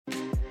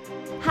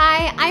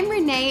Hi, I'm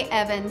Renee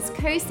Evans,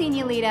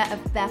 co-senior leader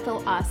of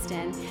Bethel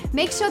Austin.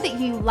 Make sure that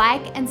you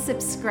like and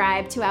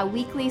subscribe to our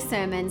weekly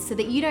sermons so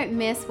that you don't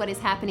miss what is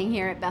happening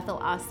here at Bethel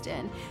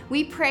Austin.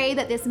 We pray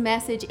that this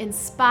message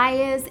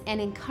inspires and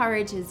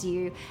encourages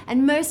you.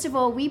 And most of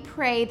all, we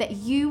pray that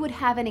you would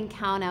have an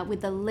encounter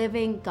with the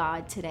living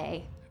God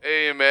today.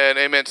 Amen,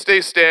 amen.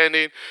 Stay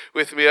standing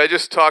with me. I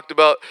just talked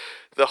about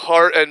the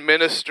heart and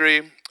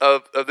ministry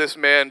of this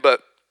man,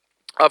 but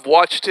I've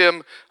watched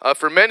him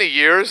for many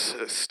years,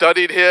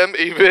 studied him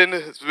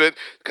even,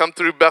 come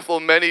through Bethel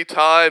many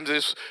times,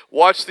 just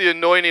watched the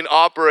anointing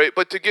operate,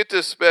 but to get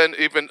to spend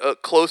even a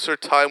closer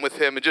time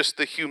with him and just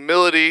the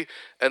humility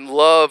and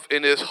love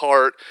in his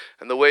heart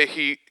and the way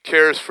he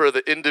cares for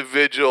the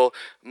individual,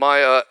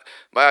 my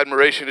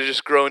admiration has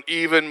just grown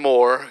even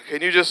more.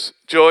 Can you just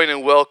join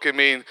in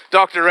welcoming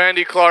Dr.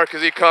 Randy Clark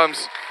as he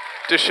comes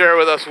to share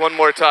with us one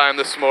more time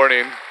this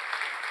morning?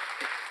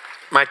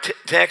 My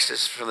text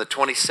is from the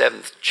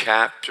 27th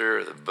chapter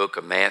of the book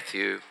of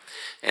Matthew,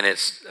 and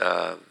it's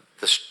the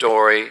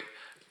story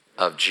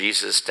of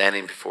Jesus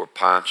standing before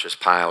Pontius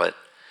Pilate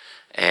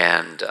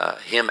and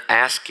him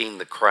asking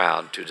the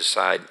crowd to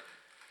decide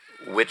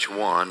which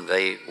one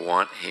they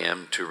want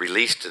him to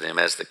release to them.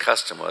 As the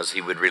custom was,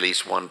 he would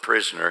release one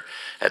prisoner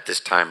at this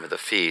time of the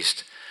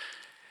feast.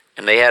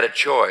 And they had a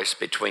choice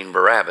between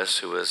Barabbas,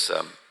 who was,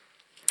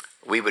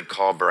 we would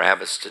call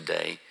Barabbas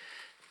today,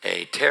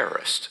 a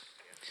terrorist.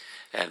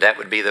 And that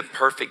would be the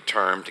perfect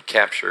term to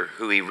capture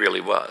who he really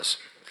was.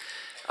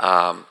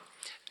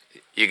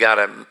 You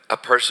got a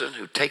person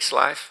who takes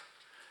life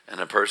and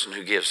a person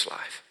who gives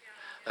life.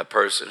 A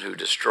person who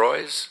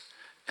destroys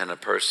and a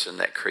person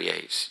that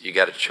creates. You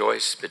got a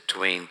choice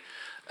between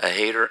a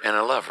hater and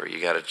a lover.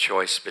 You got a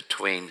choice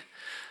between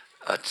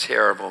a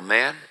terrible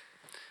man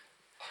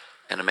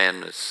and a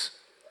man that's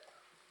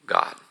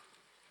God,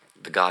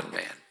 the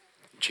God-man,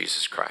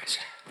 Jesus Christ.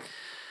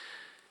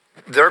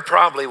 There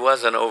probably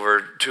wasn't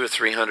over 200 or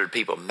 300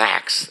 people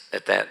max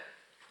at that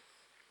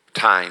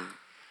time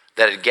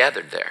that had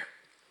gathered there.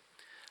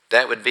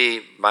 That would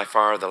be by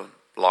far the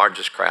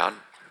largest crowd.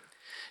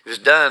 It was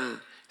done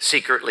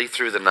secretly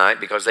through the night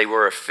because they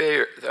were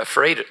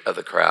afraid of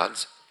the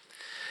crowds.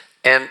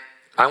 And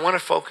I want to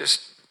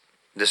focus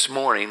this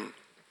morning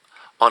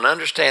on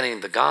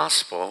understanding the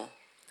gospel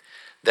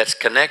that's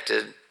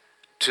connected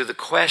to the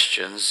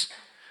questions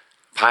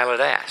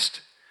Pilate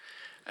asked.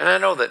 And I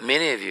know that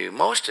many of you,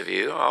 most of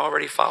you, are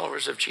already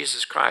followers of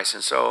Jesus Christ.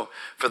 And so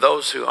for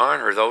those who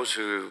aren't, or those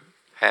who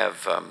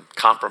have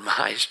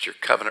compromised your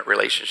covenant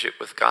relationship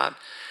with God,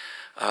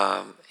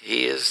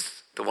 he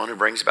is the one who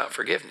brings about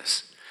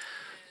forgiveness.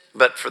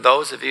 But for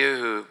those of you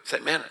who say,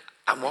 man,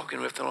 I'm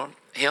walking with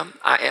him,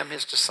 I am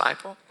his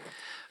disciple,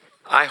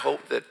 I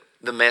hope that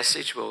the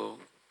message will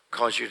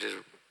cause you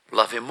to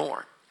love him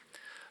more,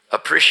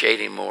 appreciate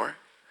him more,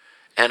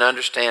 and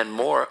understand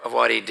more of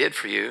what he did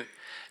for you,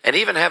 and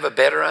even have a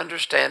better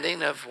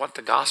understanding of what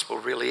the gospel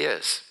really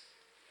is.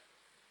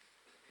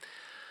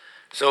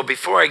 So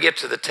before I get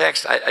to the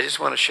text, I just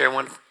want to share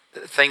one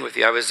thing with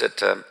you. I was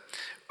at,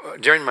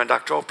 during my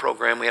doctoral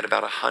program, we had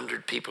about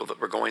 100 people that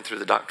were going through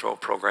the doctoral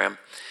program.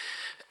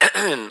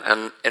 and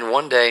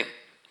one day,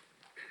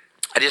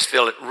 I just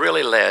felt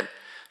really led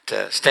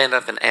to stand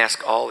up and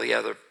ask all the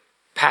other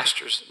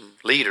pastors and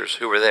leaders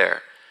who were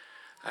there.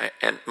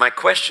 And my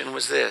question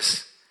was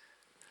this.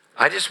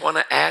 I just want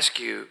to ask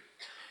you,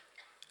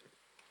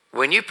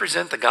 when you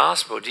present the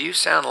gospel, do you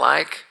sound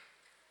like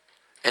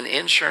an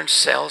insurance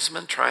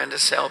salesman trying to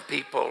sell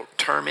people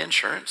term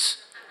insurance?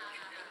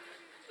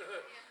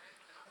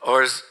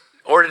 Or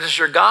does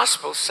your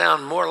gospel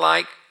sound more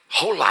like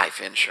whole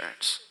life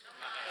insurance?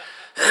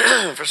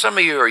 For some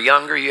of you who are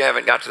younger, you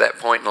haven't got to that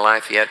point in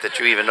life yet that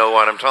you even know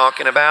what I'm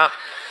talking about.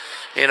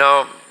 You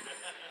know,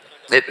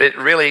 it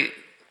really,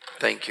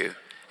 thank you.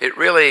 It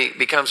really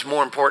becomes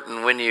more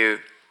important when you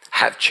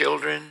have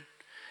children.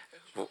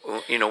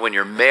 You know, when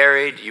you're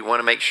married, you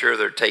want to make sure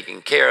they're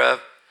taken care of.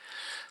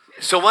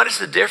 So what is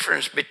the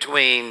difference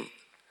between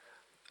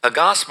a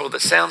gospel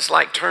that sounds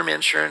like term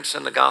insurance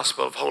and the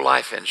gospel of whole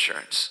life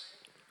insurance?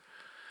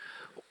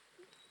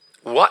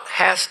 What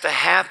has to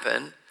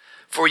happen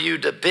for you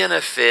to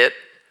benefit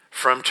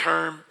from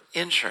term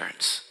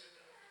insurance?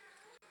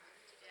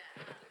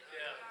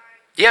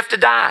 You have to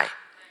die.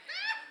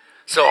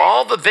 So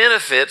all the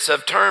benefits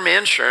of term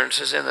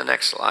insurance is in the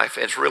next life.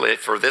 It's really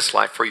for this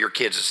life, for your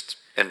kids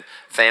and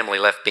family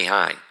left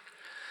behind.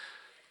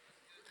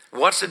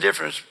 What's the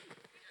difference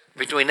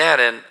between that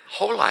and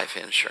whole life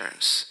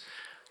insurance?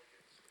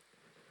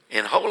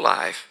 In whole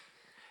life,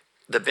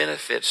 the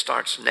benefit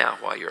starts now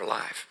while you're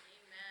alive.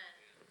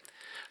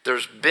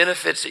 There's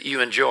benefits that you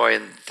enjoy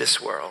in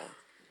this world.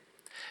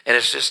 And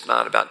it's just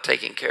not about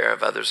taking care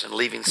of others and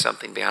leaving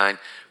something behind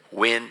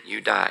when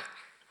you die.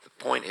 The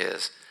point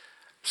is,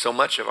 so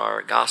much of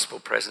our gospel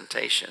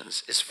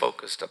presentations is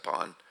focused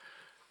upon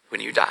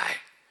when you die.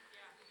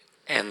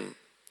 And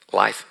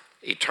life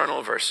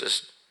eternal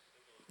versus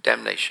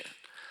damnation.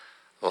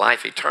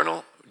 Life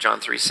eternal,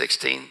 John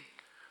 3:16,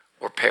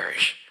 or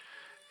perish.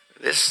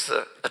 This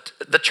is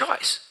the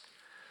choice.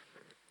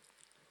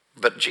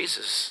 But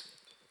Jesus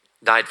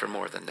died for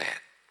more than that.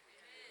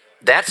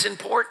 That's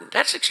important.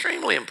 That's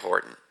extremely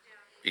important.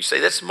 You say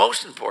that's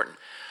most important.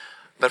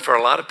 But for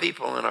a lot of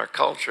people in our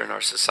culture, in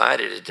our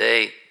society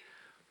today,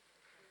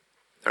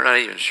 they're not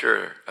even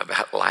sure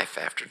about life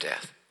after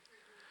death.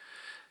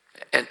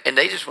 And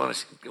they just want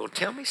to, well,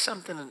 tell me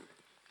something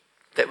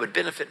that would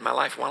benefit my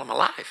life while I'm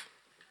alive.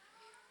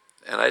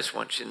 And I just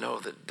want you to know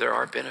that there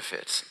are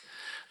benefits.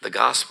 The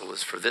gospel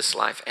is for this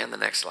life and the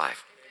next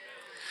life.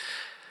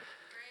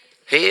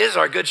 He is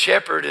our good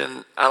shepherd,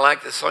 and I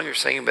like the song you're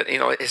singing, but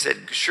it said,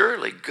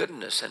 surely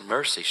goodness and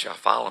mercy shall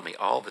follow me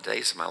all the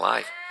days of my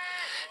life.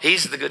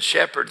 He's the good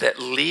shepherd that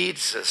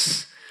leads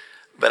us.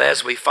 But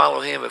as we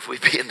follow him, if we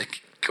begin to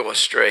go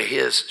astray,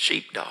 his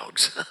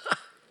sheepdogs,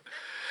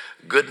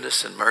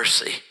 goodness and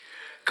mercy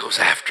goes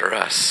after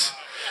us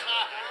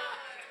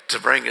to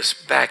bring us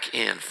back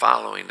in,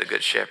 following the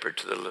good shepherd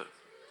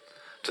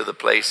to the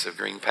place of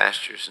green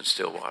pastures and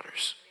still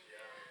waters.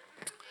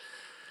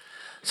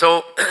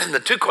 So the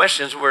two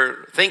questions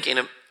we're thinking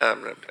of,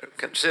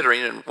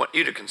 considering and want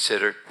you to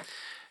consider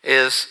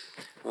is,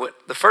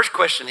 the first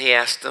question he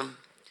asked them,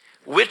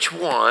 which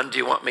one do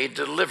you want me to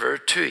deliver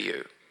to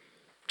you?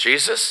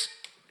 Jesus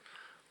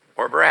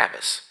or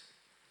Barabbas?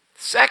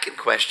 Second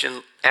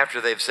question,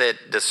 after they've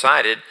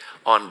decided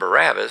on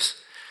Barabbas,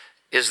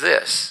 is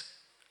this.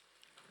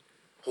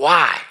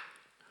 Why?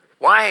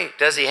 Why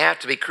does he have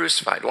to be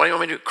crucified? What do you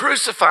want me to do?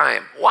 Crucify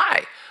him.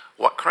 Why?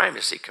 What crime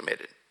has he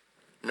committed?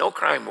 No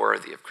crime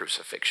worthy of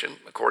crucifixion,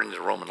 according to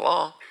the Roman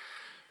law.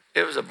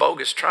 It was a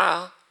bogus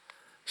trial.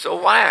 So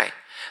why?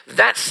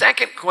 That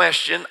second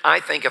question,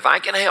 I think, if I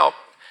can help,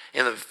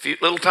 in the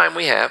little time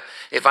we have,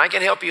 if I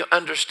can help you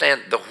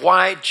understand the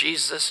why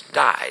Jesus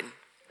died,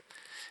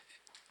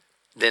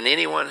 then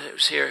anyone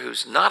who's here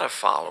who's not a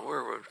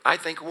follower, I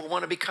think will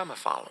want to become a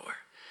follower.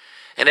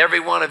 And every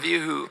one of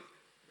you who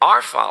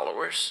are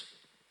followers,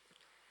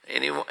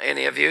 any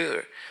of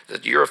you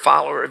that you're a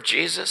follower of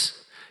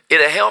Jesus,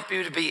 it'll help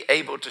you to be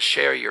able to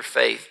share your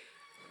faith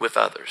with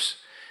others,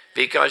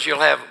 because you'll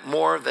have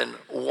more than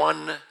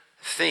one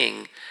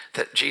thing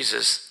that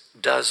Jesus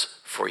does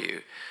for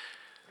you.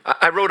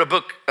 I wrote a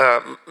book,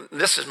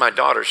 this is my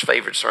daughter's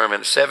favorite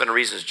sermon, 7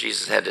 Reasons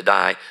Jesus Had to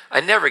Die.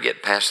 I never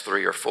get past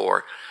 3 or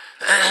 4.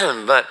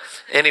 But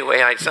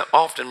anyway,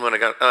 often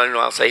when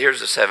I'll say,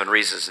 here's the 7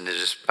 reasons, and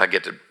I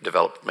get to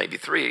develop maybe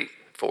 3,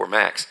 4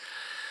 max.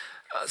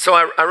 So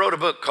I wrote a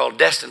book called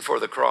Destined for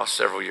the Cross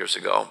several years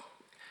ago.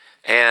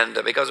 And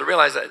because I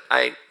realized that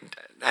I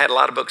had a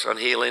lot of books on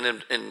healing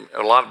and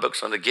a lot of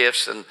books on the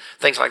gifts and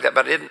things like that,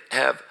 but I didn't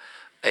have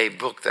a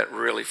book that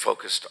really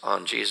focused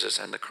on Jesus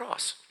and the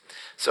cross.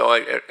 So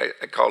I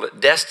called it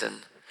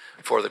Destined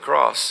for the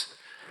Cross.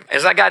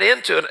 As I got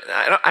into it,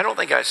 I don't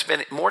think I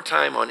spent more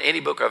time on any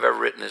book I've ever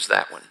written as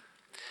that one,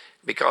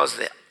 because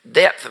the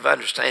depth of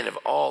understanding of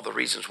all the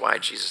reasons why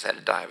Jesus had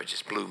to die, it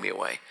just blew me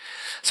away.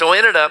 So I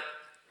ended up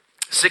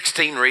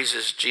 16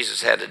 reasons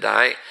Jesus had to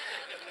die.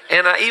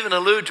 And I even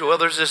allude to, well,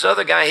 there's this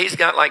other guy, he's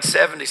got like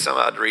 70 some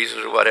odd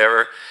reasons or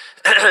whatever.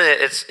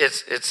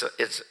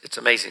 It's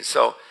amazing.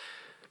 So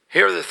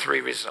here are the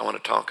 3 reasons I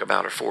want to talk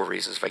about, or 4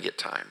 reasons if I get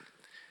time.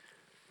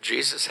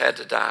 Jesus had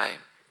to die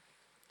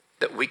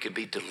that we could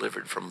be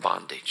delivered from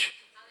bondage,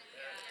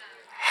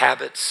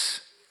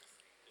 habits,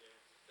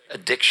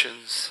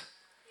 addictions,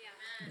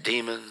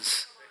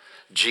 demons.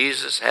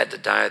 Jesus had to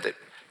die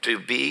to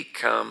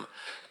become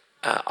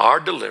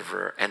our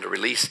deliverer and to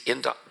release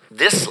into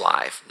this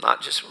life,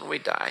 not just when we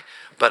die,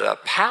 but a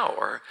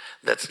power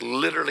that's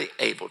literally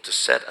able to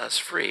set us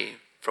free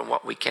from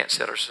what we can't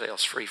set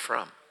ourselves free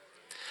from.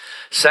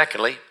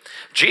 Secondly,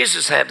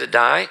 Jesus had to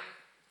die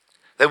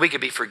that we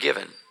could be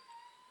forgiven.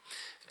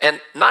 And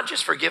not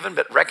just forgiven,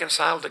 but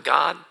reconciled to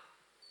God.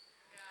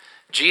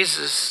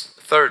 Jesus,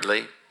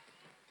 thirdly,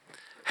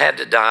 had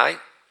to die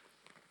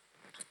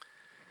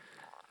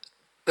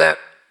that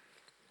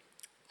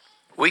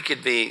we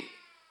could be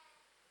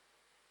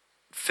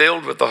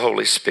filled with the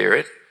Holy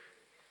Spirit.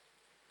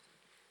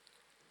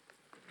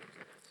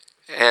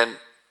 And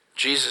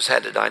Jesus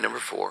had to die, number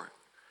 4,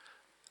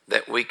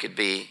 that we could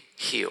be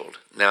healed.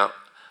 Now,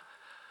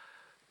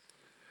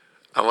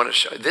 I want to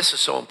show you, this is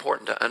so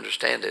important to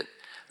understand it,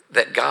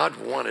 that God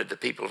wanted the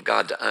people of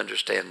God to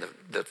understand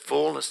the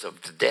fullness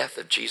of the death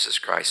of Jesus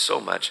Christ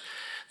so much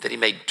that he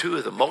made 2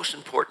 of the most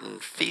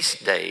important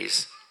feast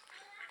days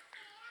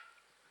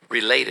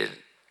related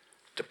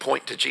to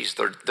point to Jesus.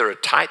 They're a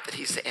type that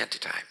he's the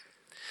antitype.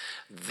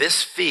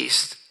 This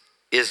feast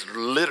is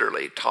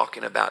literally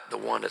talking about the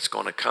one that's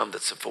going to come,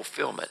 that's a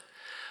fulfillment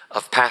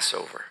of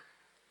Passover.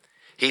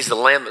 He's the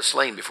lamb that's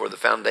slain before the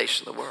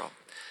foundation of the world.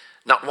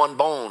 Not one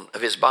bone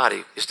of his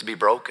body is to be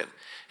broken.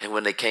 And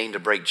when they came to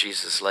break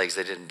Jesus' legs,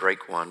 they didn't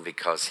break one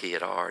because he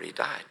had already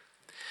died.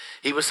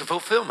 He was the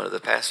fulfillment of the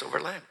Passover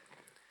lamb.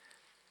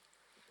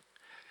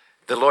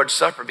 The Lord's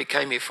Supper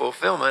became a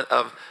fulfillment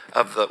of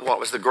what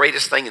was the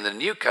greatest thing in the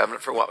new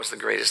covenant for what was the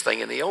greatest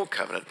thing in the old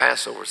covenant.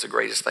 Passover was the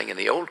greatest thing in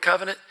the old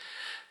covenant.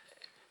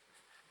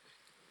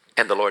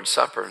 And the Lord's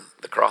Supper,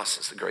 the cross,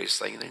 is the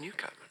greatest thing in the new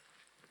covenant.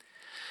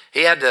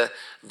 He had to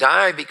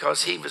died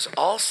because he was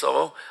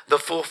also the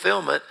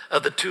fulfillment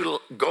of the two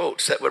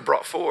goats that were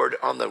brought forward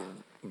on the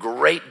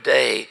great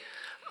day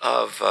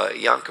of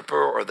Yom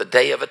Kippur, or the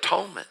Day of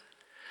Atonement.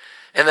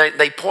 And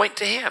they point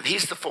to him.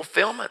 He's the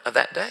fulfillment of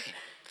that day.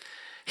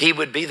 He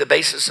would be the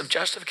basis of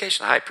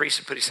justification. The high priest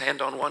would put his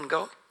hand on one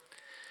goat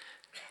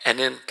and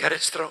then cut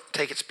its throat,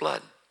 take its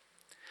blood.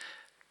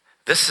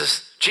 This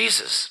is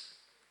Jesus.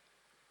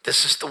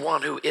 This is the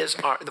one who is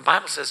the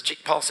Bible says,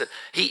 Paul said,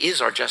 he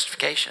is our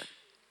justification.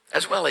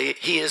 As well,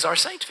 he is our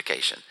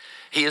sanctification.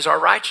 He is our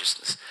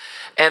righteousness.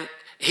 And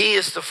he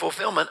is the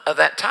fulfillment of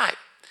that type.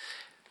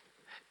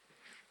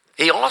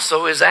 He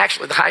also is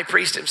actually the high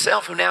priest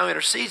himself, who now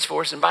intercedes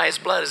for us, and by his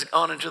blood has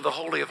gone into the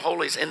Holy of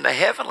Holies in the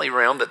heavenly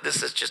realm that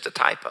this is just a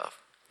type of,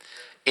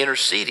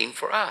 interceding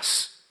for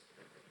us.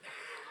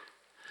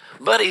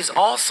 But he's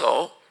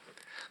also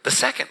the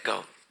second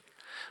goat,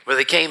 where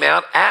they came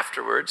out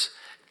afterwards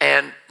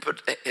and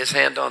put his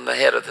hand on the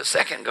head of the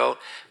second goat,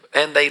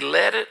 and they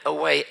led it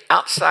away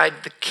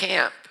outside the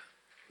camp,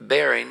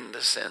 bearing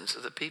the sins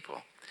of the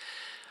people.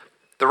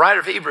 The writer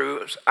of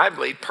Hebrews, I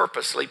believe,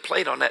 purposely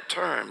played on that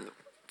term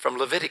from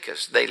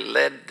Leviticus. They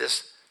led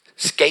this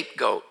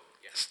scapegoat.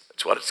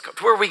 That's what it's called.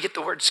 Where we get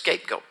the word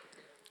scapegoat,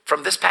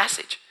 from this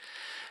passage.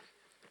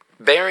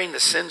 Bearing the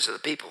sins of the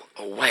people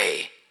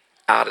away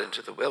out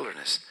into the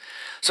wilderness.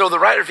 So the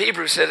writer of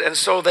Hebrews said, and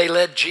so they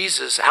led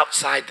Jesus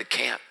outside the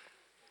camp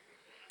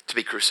to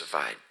be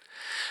crucified.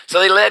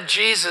 So they led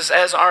Jesus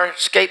as our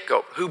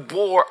scapegoat, who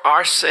bore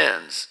our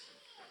sins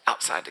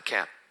outside the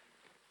camp.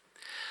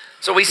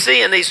 So we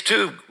see in these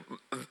two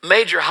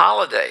major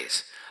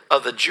holidays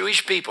of the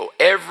Jewish people,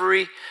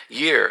 every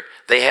year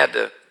they had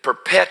to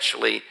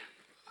perpetually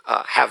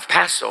have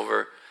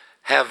Passover,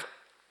 have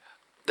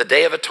the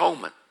Day of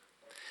Atonement.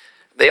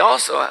 They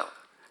also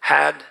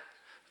had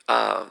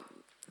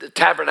the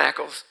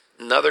Tabernacles,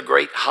 another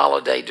great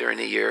holiday during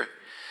the year.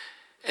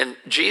 And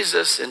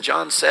Jesus in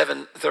John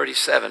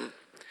 7:37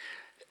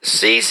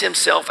 sees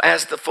himself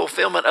as the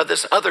fulfillment of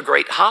this other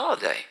great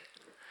holiday.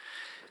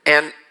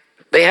 And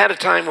they had a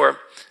time where,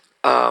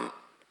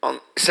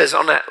 it says,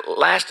 on that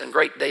last and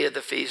great day of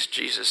the feast,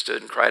 Jesus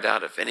stood and cried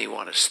out, if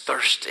anyone is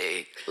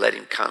thirsty, let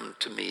him come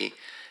to me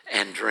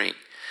and drink.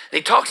 And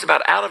he talks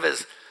about out of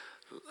his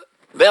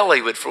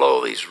belly would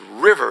flow these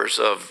rivers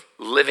of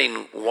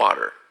living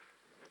water.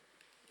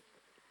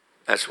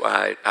 That's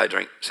why I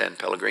drink San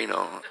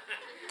Pellegrino.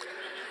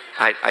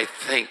 I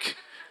think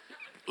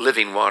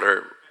living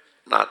water,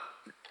 not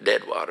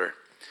dead water.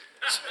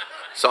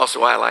 It's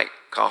also why I like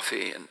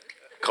coffee and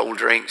cold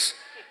drinks,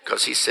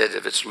 because he said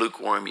if it's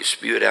lukewarm, you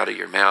spew it out of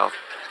your mouth.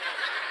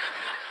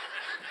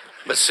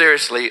 But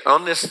seriously,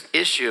 on this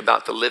issue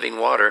about the living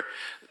water,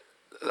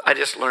 I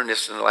just learned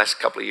this in the last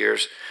couple of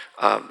years,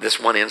 this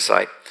one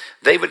insight.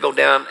 They would go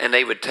down and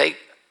they would take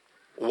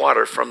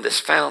water from this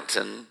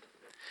fountain,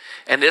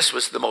 and this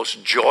was the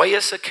most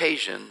joyous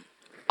occasion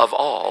of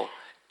all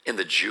in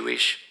the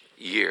Jewish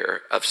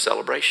year of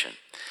celebration.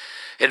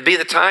 It'd be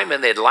the time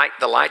when they'd light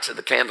the lights of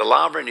the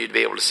candelabra, and you'd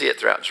be able to see it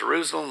throughout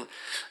Jerusalem.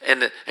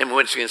 And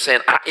when she was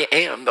saying, I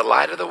am the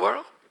light of the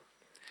world.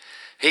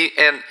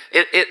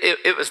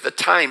 It was the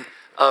time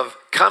of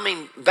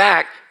coming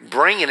back,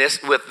 bringing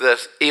us with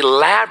this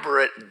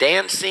elaborate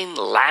dancing,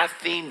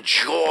 laughing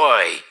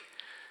joy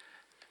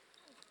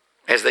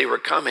as they were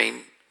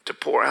coming to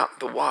pour out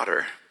the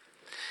water.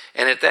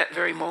 And at that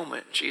very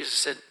moment, Jesus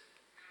said,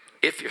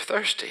 if you're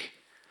thirsty,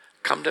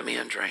 come to me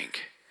and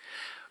drink.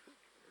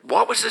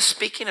 What was this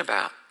speaking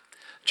about?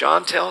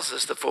 John tells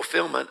us the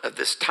fulfillment of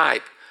this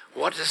type.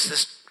 What does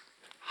this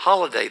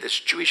holiday, this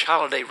Jewish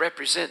holiday,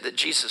 represent that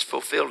Jesus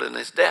fulfilled in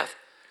his death?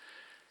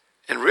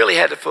 And really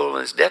had to fulfill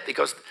in his death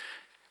because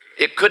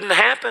it couldn't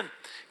happen.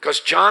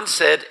 Because John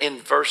said in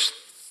verse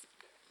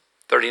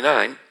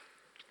 39,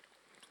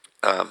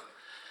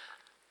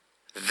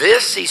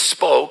 this he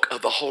spoke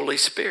of the Holy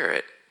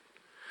Spirit,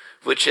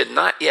 which had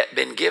not yet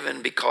been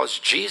given because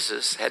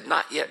Jesus had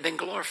not yet been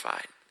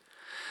glorified.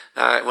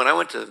 Now, when I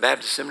went to the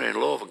Baptist Seminary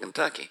in Louisville,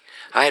 Kentucky,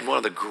 I had one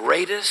of the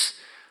greatest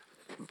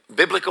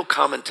biblical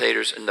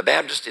commentators in the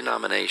Baptist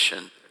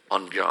denomination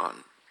on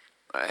John.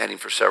 I had him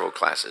for several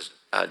classes,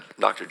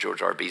 Dr.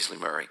 George R. Beasley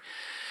Murray.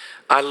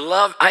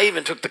 I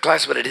even took the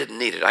class, but I didn't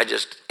need it. I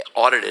just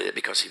audited it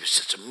because he was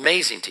such an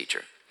amazing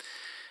teacher.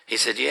 He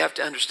said, you have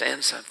to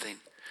understand something.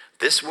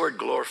 This word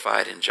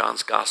glorified in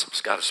John's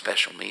Gospel's got a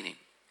special meaning.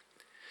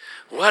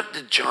 What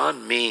did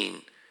John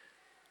mean?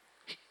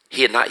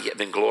 He had not yet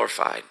been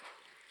glorified.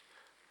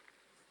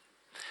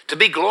 To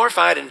be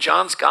glorified in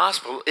John's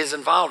gospel is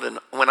involved in,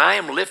 when I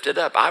am lifted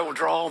up, I will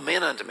draw all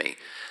men unto me.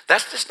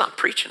 That's just not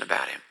preaching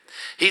about him.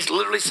 He's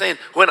literally saying,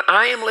 when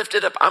I am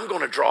lifted up, I'm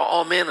going to draw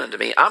all men unto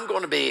me. I'm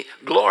going to be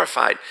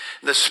glorified.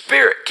 The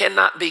Spirit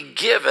cannot be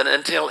given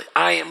until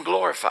I am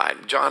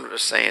glorified. John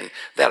was saying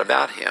that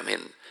about him.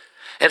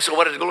 And so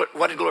what did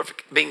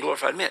being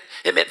glorified mean?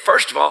 It meant,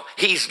 first of all,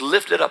 he's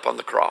lifted up on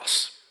the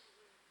cross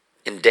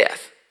in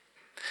death.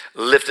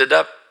 Lifted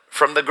up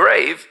from the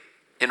grave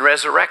in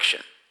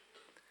resurrection.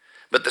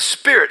 But the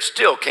Spirit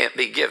still can't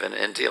be given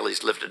until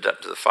he's lifted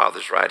up to the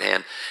Father's right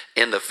hand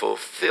in the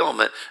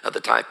fulfillment of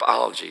the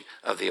typology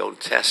of the Old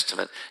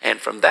Testament. And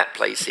from that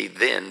place, he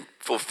then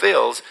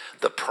fulfills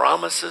the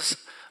promises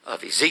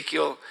of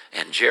Ezekiel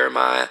and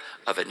Jeremiah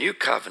of a new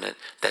covenant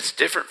that's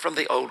different from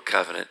the old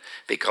covenant,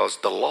 because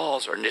the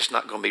laws are just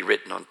not going to be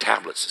written on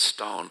tablets of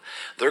stone.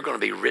 They're going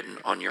to be written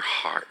on your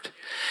heart.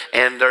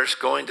 And there's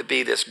going to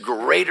be this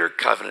greater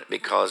covenant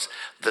because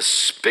the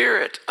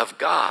Spirit of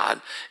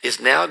God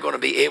is now going to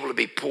be able to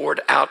be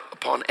poured out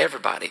upon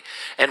everybody.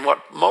 And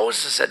what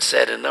Moses had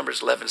said in Numbers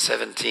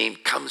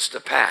 11:17 comes to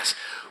pass.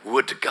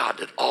 Would to God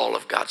that all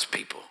of God's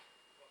people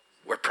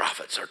were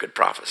prophets or could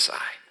prophesy.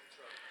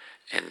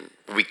 And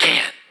we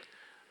can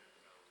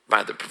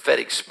by the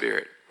prophetic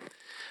Spirit.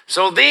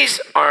 So these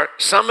are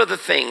some of the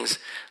things,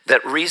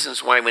 that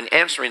reasons why, when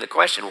answering the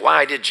question,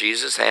 why did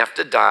Jesus have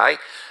to die?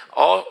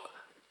 All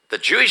the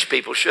Jewish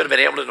people should have been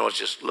able to know is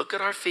just look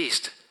at our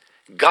feast.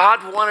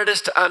 God wanted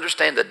us to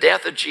understand the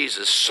death of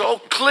Jesus so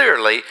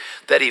clearly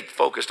that he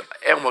focused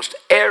almost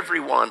every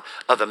one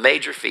of the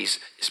major feasts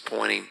is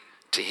pointing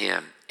to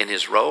him in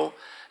his role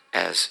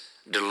as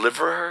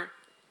deliverer,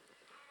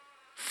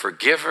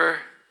 forgiver,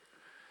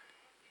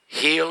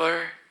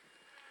 healer,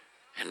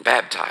 and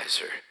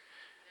baptizer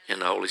in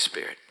the Holy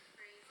Spirit.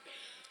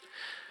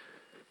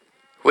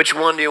 Which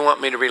one do you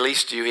want me to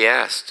release to you, he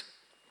asked.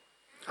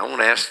 I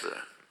want to ask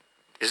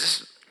is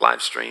this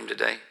live stream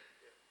today?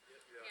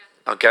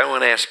 Okay, I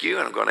want to ask you,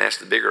 and I'm going to ask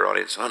the bigger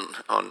audience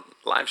on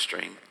live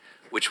stream,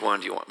 which one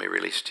do you want me to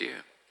release to you?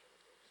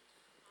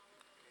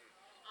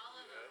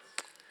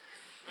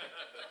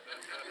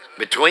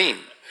 Between,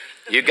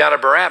 you got a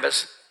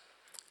Barabbas,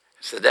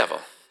 it's the devil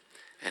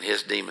and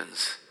his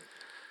demons.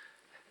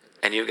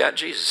 And you've got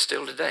Jesus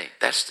still today.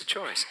 That's the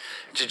choice.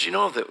 Did you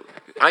know that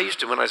I used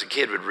to, when I was a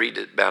kid, would read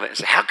about it and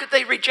say, how could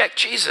they reject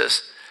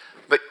Jesus?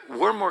 But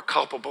we're more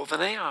culpable than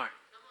they are.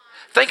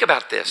 Think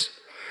about this.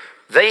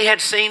 They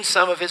had seen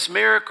some of his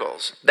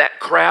miracles. That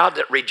crowd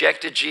that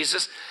rejected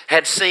Jesus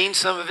had seen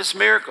some of his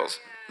miracles.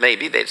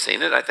 Maybe they'd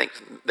seen it. I think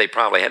they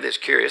probably had this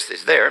curious.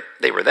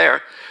 They were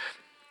there.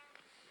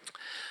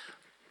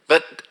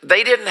 But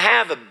they didn't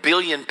have 1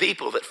 billion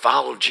people that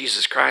followed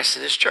Jesus Christ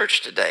in his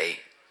church today.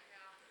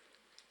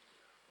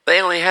 They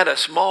only had a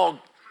small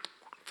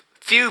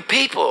few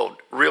people,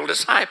 real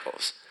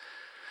disciples.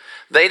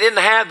 They didn't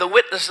have the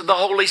witness of the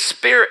Holy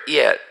Spirit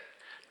yet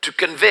to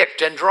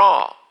convict and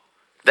draw.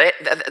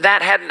 That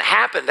hadn't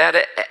happened.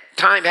 That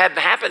time hadn't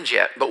happened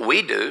yet, but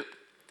we do.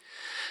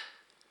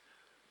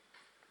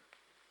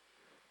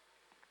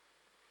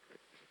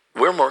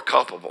 We're more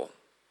culpable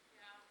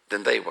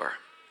than they were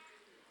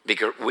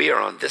because we are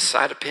on this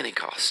side of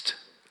Pentecost.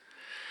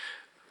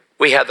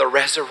 We have the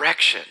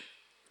resurrection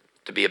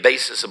to be a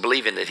basis of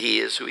believing that he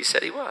is who he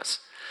said he was.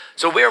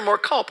 So we are more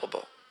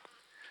culpable.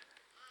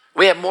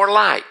 We have more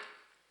light.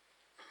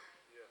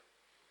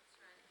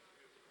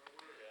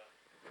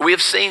 We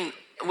have seen,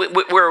 we're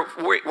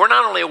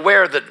not only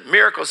aware of the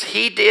miracles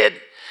he did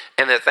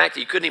and the fact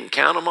that you couldn't even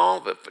count them all,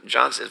 but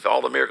John says if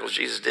all the miracles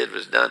Jesus did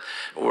was done,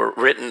 were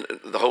written,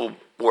 the whole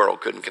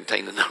world couldn't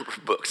contain the number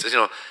of books. You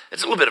know,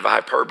 it's a little bit of a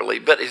hyperbole,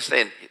 but it's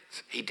saying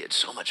he did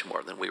so much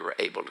more than we were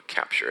able to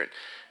capture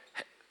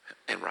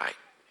and write.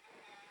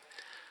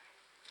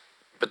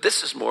 But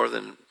this is more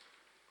than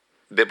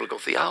biblical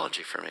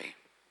theology for me.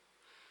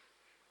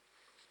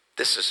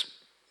 This is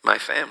my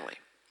family.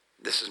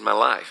 This is my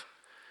life.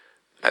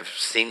 I've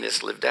seen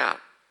this lived out.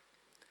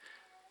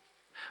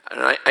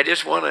 And I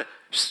just want to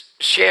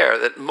share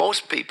that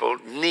most people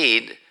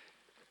need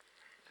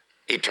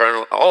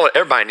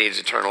everybody needs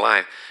eternal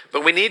life.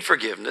 But we need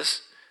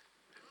forgiveness.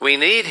 We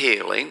need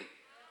healing.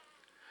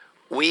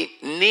 We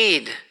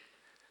need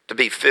to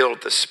be filled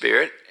with the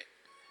Spirit.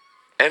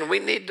 And we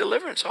need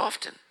deliverance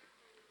often.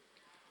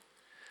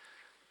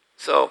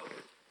 So,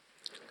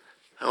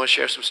 I want to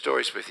share some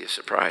stories with you.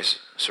 Surprise,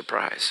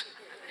 surprise.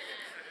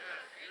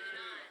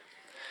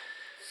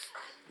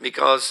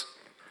 Because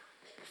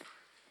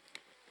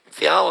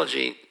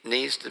theology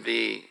needs to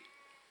be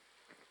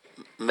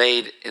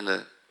made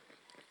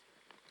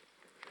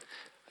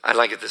I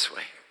like it this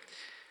way.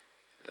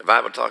 The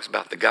Bible talks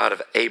about the God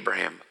of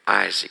Abraham,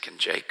 Isaac, and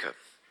Jacob.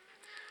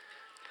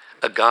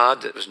 A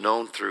God that was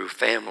known through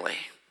family.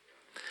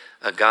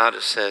 A God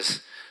that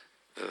says,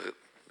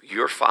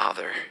 your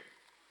father,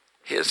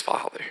 his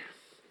father,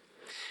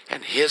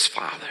 and his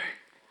father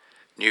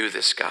knew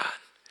this God.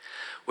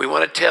 We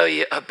want to tell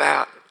you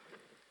about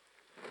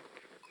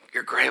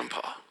your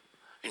grandpa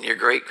and your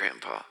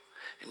great-grandpa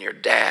and your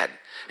dad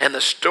and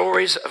the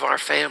stories of our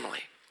family.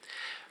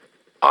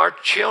 Our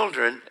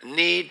children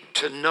need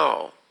to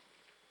know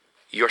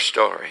your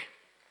story.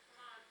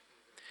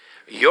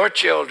 Your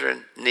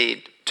children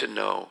need to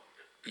know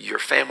your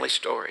family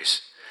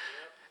stories.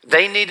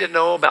 They need to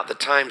know about the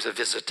times of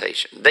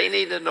visitation. They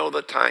need to know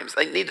the times.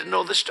 They need to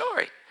know the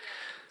story.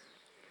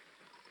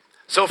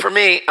 So for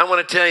me, I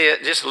want to tell you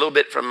just a little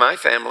bit from my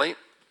family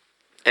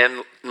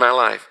and my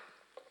life.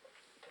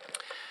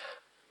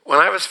 When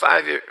I was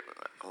 5 years,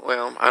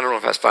 well, I don't know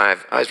if I was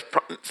 5. I was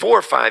 4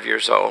 or 5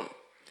 years old.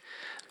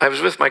 I was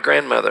with my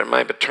grandmother,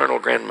 my maternal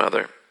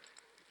grandmother,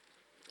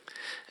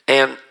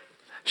 and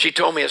she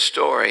told me a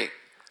story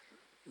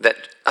that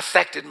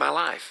affected my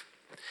life,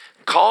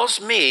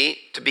 caused me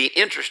to be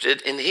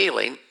interested in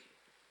healing,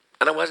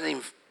 and I wasn't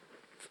even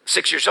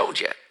 6 years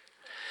old yet.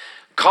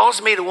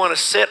 Caused me to want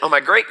to sit on my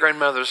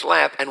great-grandmother's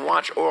lap and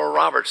watch Oral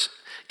Roberts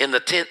in the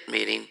tent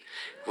meeting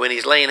when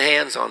he's laying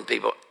hands on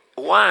people.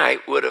 Why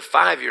would a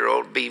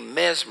 5-year-old be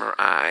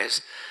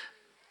mesmerized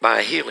by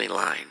a healing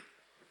line?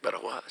 But I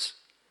was.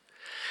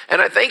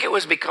 And I think it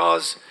was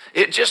because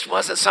it just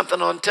wasn't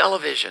something on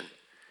television.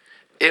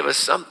 It was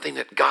something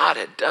that God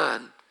had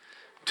done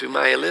to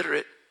my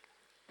illiterate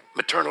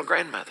maternal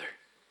grandmother.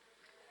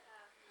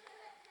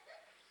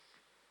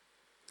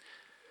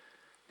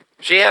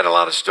 She had a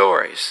lot of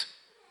stories.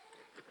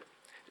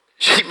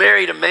 She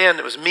married a man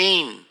that was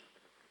mean,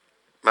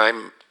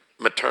 my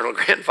maternal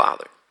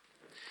grandfather.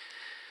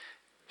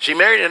 She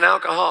married an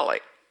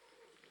alcoholic.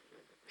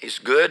 He's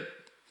good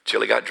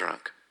till he got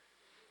drunk.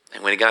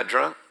 And when he got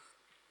drunk,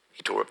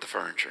 he tore up the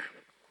furniture.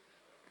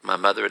 My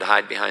mother would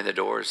hide behind the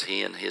doors.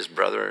 He and his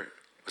brother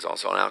was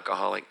also an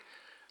alcoholic,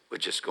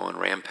 would just go on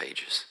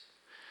rampages.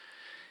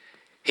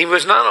 He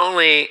was not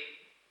only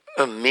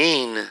a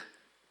mean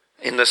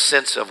in the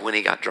sense of when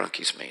he got drunk,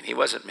 he's mean. He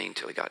wasn't mean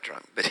till he got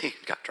drunk, but he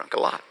got drunk a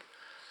lot.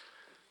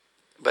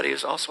 But he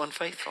was also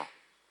unfaithful.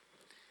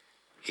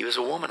 He was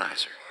a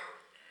womanizer.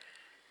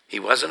 He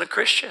wasn't a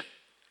Christian.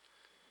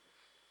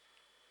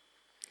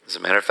 As a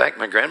matter of fact,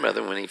 my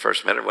grandmother, when he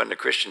first met her, wasn't a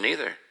Christian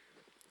either.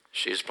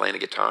 She was playing a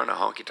guitar in a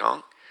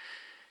honky-tonk,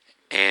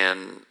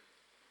 and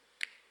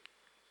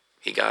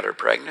he got her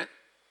pregnant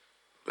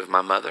with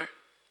my mother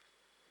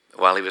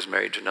while he was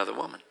married to another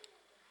woman.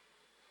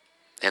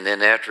 And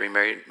then after he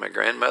married my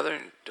grandmother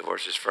and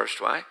divorced his first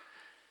wife,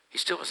 he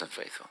still wasn't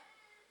faithful.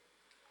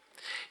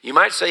 You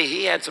might say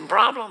he had some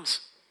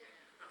problems.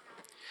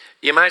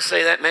 You might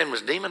say that man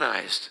was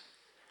demonized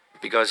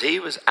because he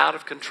was out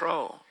of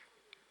control.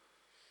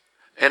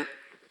 And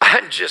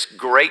I'm just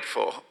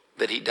grateful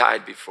that he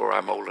died before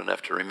I'm old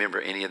enough to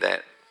remember any of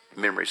that,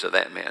 memories of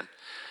that man.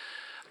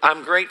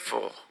 I'm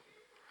grateful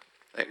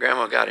that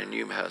Grandma got a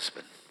new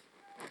husband.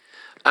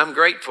 I'm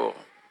grateful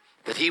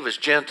that he was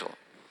gentle.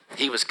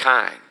 He was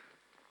kind.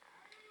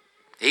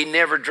 He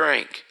never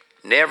drank,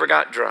 never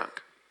got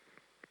drunk,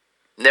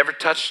 never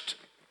touched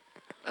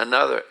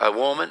a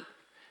woman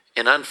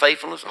in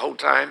unfaithfulness the whole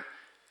time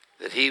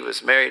that he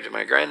was married to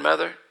my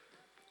grandmother.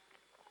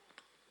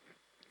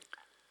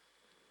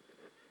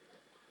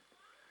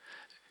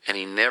 And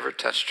he never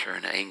touched her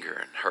in anger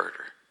and hurt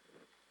her.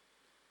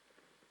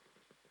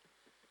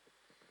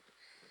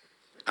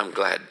 I'm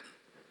glad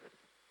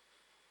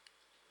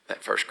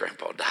that first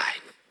grandpa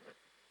died.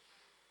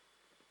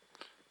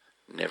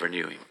 Never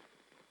knew him.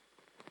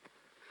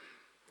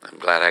 I'm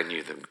glad I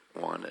knew the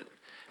one that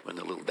when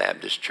the little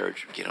Baptist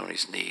church would get on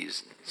his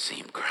knees and see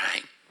him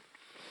crying.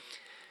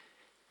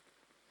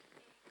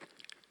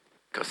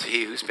 Because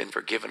he who's been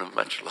forgiven of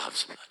much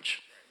loves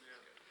much.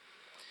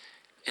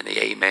 In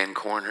the Amen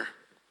corner,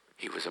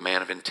 he was a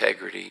man of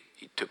integrity.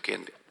 He took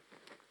in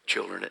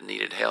children that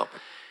needed help.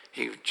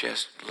 He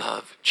just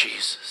loved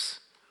Jesus.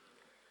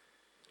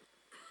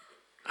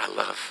 I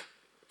love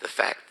the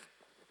fact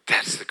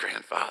that's the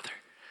grandfather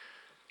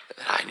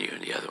that I knew,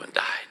 and the other one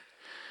died.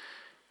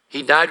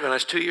 He died when I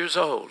was 2 years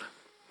old.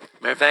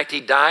 Matter of fact,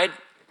 he died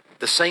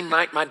the same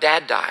night my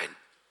dad died.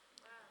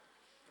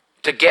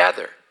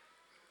 Together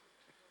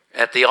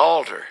at the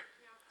altar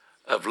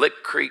of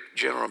Lick Creek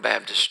General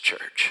Baptist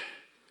Church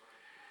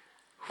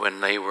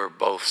when they were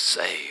both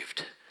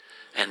saved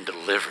and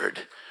delivered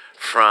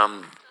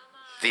from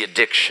the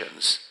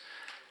addictions.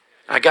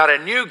 I got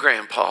a new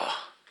grandpa.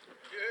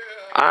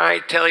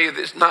 I tell you,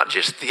 it's not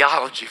just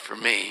theology for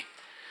me.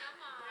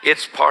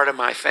 It's part of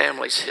my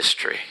family's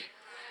history.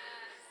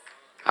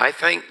 I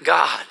thank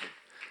God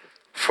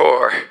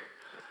for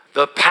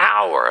the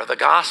power of the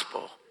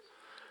gospel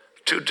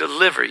to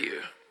deliver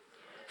you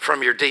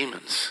from your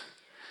demons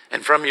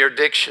and from your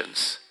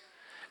addictions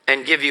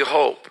and give you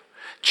hope.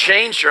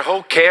 Change your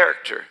whole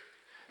character.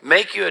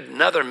 Make you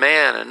another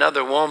man,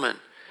 another woman,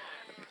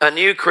 a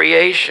new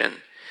creation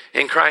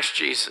in Christ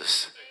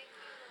Jesus.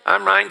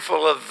 I'm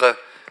mindful of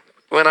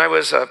when I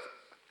was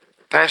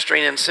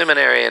pastoring in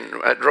seminary, and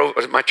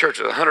my church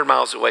was 100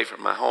 miles away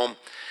from my home,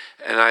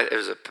 and it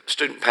was a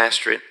student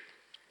pastorate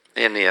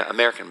in the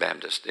American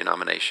Baptist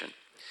denomination.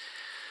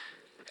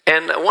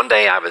 And one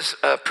day I was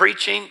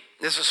preaching.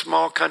 This is a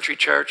small country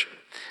church.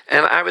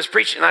 And I was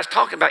preaching, and I was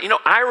talking about,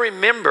 I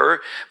remember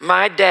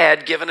my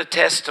dad giving a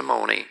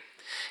testimony.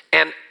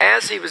 And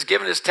as he was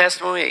giving his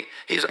testimony,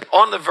 he's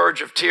on the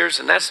verge of tears.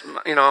 And that's,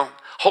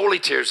 holy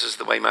tears is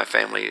the way my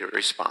family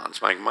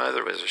responds. My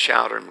mother was a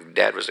shouter, and my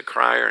dad was a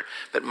crier.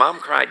 But Mom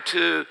cried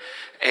too.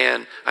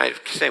 And I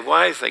say,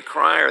 why is they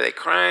crying? Are they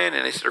crying?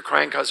 And they said, they're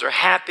crying because they're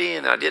happy.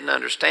 And I didn't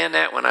understand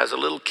that when I was a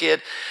little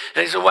kid.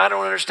 And he said, well, I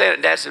don't understand it.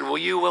 And Dad said, well,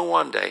 you will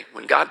one day.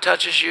 When God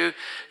touches you,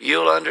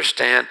 you'll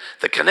understand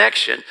the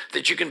connection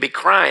that you can be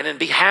crying and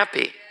be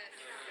happy.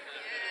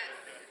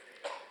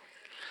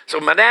 So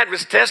my dad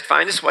was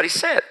testifying. This is what he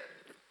said.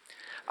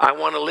 I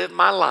want to live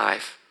my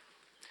life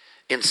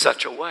in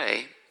such a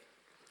way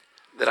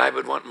that I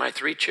would want my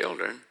 3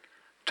 children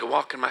to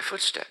walk in my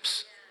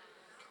footsteps.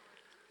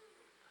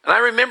 And I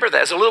remember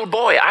that as a little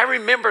boy. I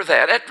remember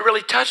that. That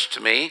really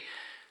touched me.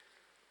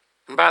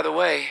 And by the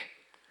way,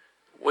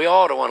 we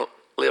ought to want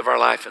to live our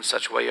life in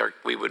such a way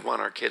we would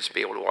want our kids to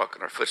be able to walk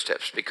in our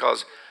footsteps,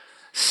 because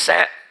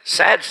sad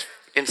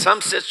in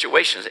some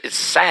situations, it's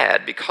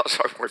sad because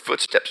our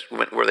footsteps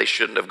went where they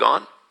shouldn't have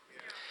gone.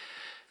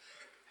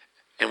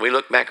 And we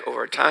look back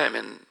over time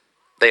and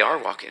they are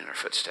walking in our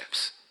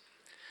footsteps.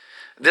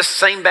 This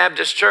same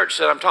Baptist church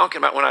that I'm talking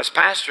about, when I was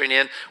pastoring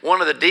in,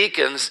 one of the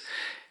deacons,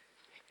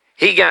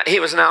 he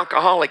was an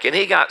alcoholic and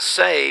he got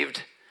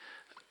saved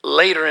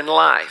later in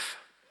life.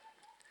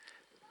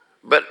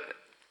 But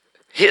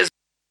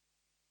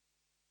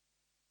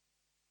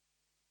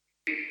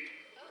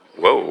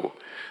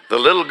the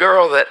little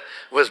girl that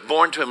was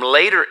born to him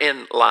later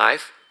in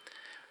life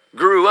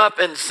grew up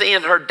and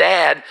seeing her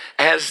dad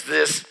as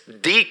this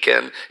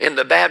deacon in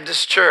the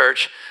Baptist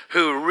church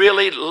who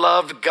really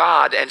loved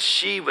God, and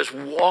she was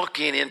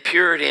walking in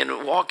purity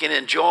and walking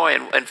in joy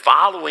and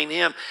following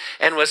him,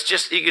 and was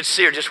just, you could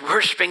see her just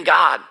worshiping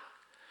God.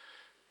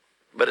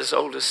 But his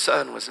oldest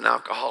son was an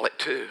alcoholic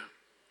too.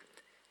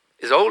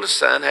 His oldest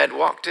son had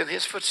walked in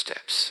his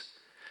footsteps.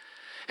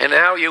 And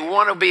now you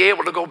want to be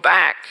able to go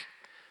back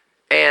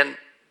and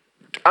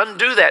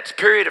undo that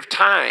period of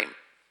time.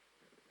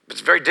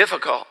 It's very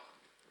difficult.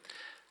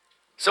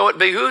 So it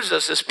behooves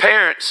us as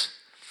parents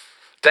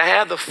to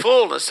have the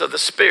fullness of the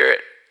Spirit,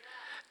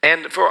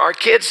 and for our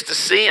kids to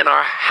see in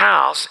our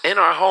house, in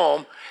our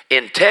home,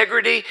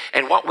 integrity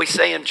and what we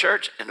say in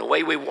church and the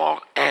way we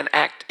walk and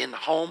act in the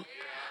home.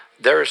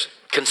 There's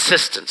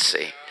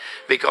consistency,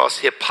 because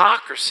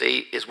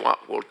hypocrisy is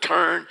what will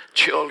turn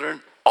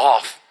children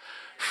off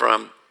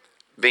from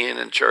being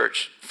in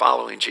church,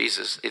 following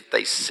Jesus, if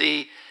they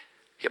see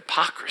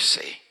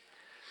hypocrisy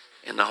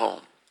in the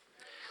home.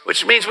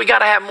 Which means we got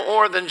to have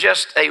more than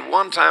just a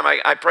one time,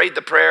 I prayed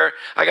the prayer,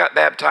 I got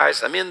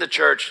baptized, I'm in the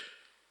church,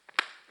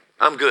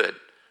 I'm good.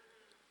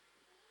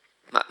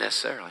 Not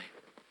necessarily.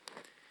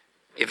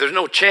 If there's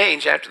no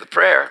change after the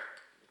prayer,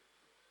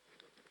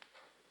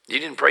 you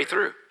didn't pray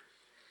through.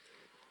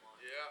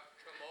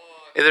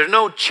 If there's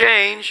no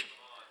change,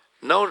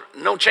 no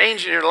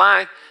change in your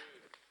life,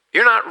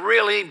 you're not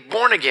really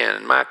born again,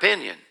 in my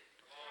opinion.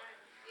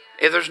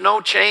 If there's no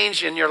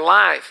change in your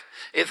life,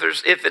 if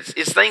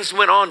things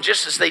went on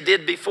just as they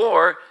did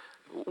before,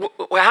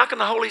 well, how can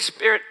the Holy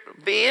Spirit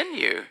be in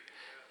you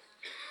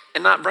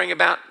and not bring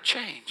about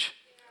change?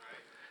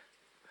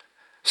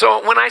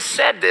 So when I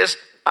said this,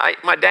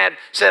 my dad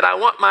said, I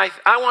want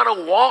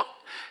to walk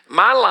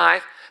my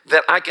life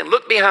that I can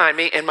look behind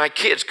me and my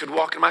kids could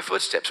walk in my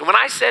footsteps. And when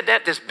I said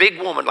that, this big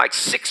woman, like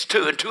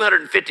 6'2" and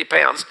 250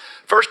 pounds,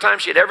 first time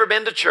she had ever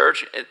been to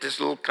church, at this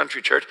little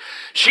country church,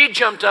 she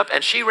jumped up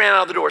and she ran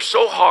out of the door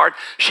so hard,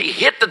 she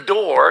hit the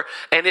door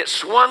and it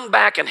swung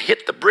back and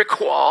hit the brick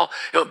wall.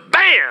 And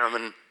bam!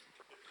 And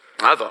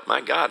I thought,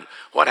 my God,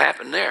 what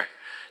happened there?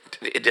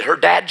 Did her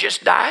dad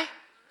just die?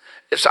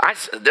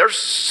 There's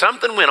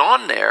something went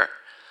on there.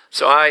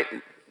 So I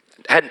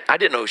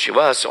didn't know who she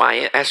was, so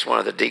I asked one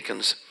of the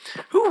deacons,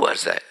 who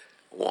was that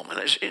woman?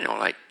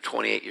 Like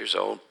 28 years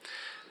old,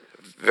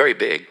 very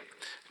big,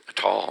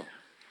 tall.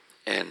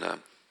 And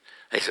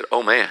they said,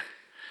 oh man,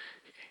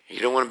 you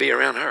don't want to be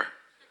around her.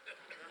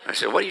 I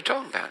said, what are you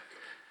talking about?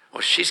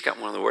 Well, she's got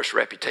one of the worst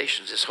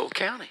reputations in this whole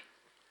county.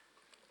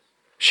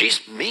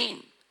 She's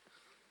mean.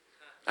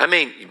 I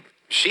mean,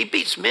 she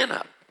beats men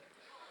up.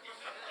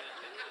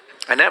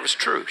 And that was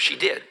true, she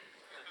did.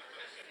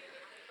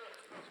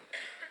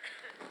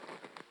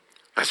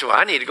 I said, well,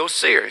 I need to go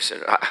see her. He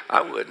said,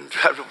 I wouldn't.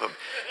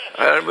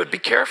 I would be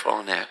careful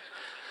on that.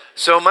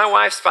 So my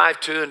wife's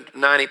 5'2" and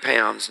 90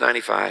 pounds,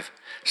 95,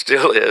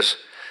 still is,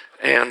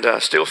 and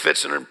still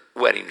fits in her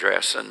wedding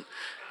dress. And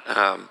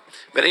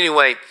but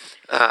anyway,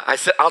 I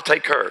said, I'll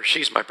take her.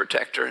 She's my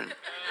protector. And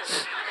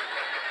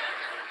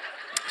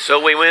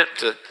so we went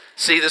to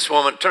see this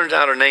woman. Turns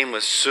out her name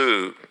was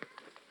Sue.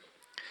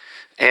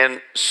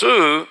 And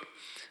Sue,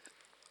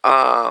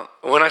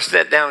 when I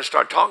sat down and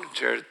started talking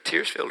to her,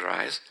 tears filled her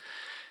eyes.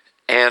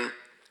 And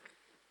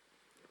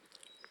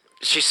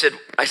she said,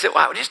 I said,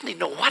 well, I just need to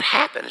know what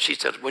happened. And she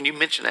said, when you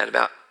mentioned that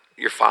about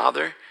your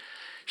father,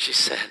 she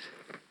said,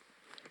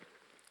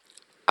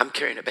 I'm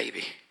carrying a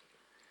baby.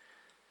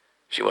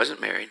 She wasn't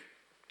married,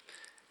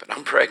 but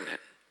I'm pregnant.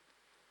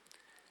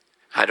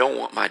 I don't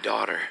want my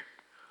daughter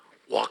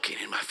walking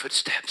in my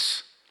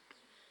footsteps.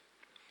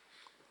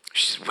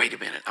 She said, wait a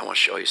minute, I want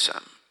to show you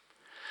something.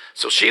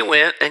 So she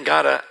went and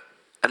got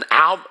an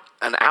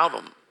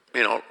album,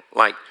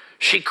 like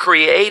she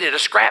created a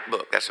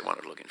scrapbook. That's the one I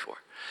was looking for.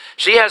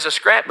 She has a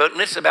scrapbook,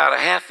 and it's about a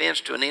 ½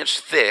 inch to an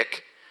inch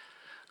thick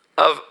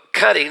of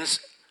cuttings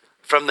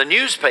from the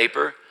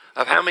newspaper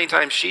of how many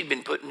times she'd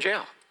been put in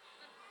jail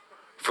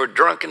for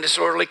drunk and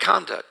disorderly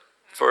conduct,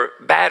 for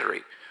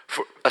battery,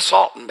 for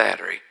assault and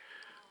battery,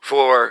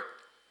 for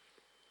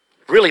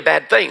really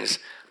bad things.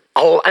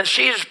 Oh, and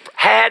she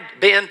had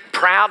been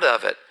proud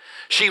of it.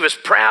 She was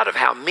proud of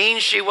how mean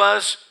she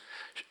was.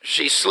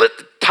 She slit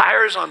the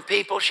tires on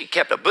people. She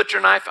kept a butcher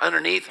knife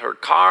underneath her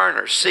car and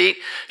her seat.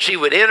 She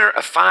would enter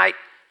a fight.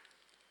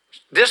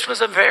 This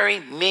was a very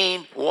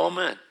mean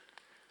woman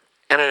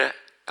and an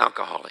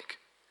alcoholic.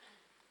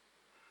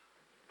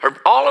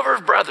 All of her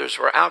brothers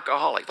were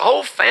alcoholics. The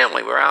whole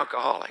family were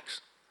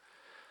alcoholics.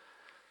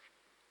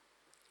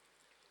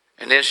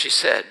 And then she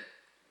said,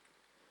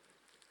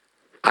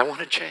 I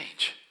want to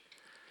change.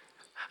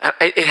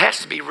 It has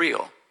to be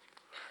real.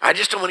 I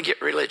just don't want to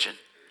get religion.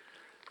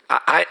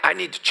 I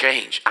need to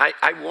change.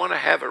 I want to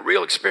have a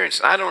real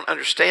experience. I don't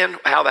understand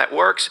how that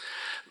works,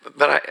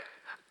 but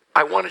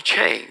I want to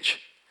change.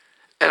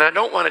 And I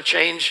don't want to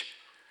change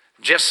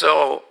just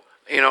so,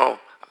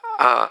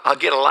 I'll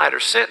get a lighter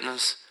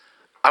sentence.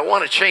 I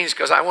want to change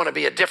because I want to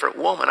be a different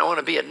woman. I want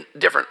to be a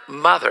different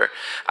mother.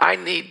 I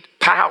need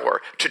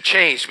power to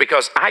change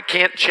because I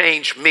can't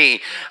change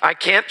me. I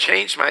can't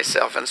change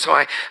myself. And so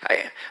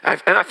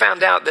I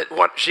found out that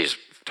what she's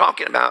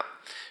talking about,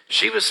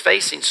 she was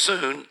facing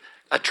soon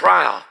a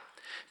trial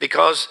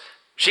because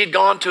she'd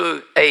gone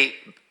to a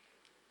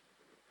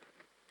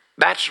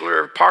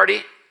bachelor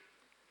party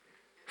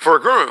for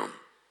a groom.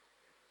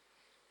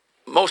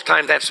 Most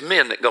times that's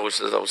men that goes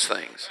to those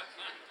things.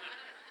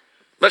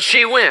 But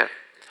she went.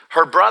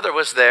 Her brother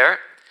was there,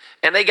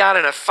 and they got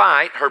in a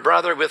fight. Her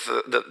brother with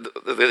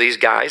these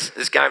guys.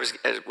 This guy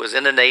was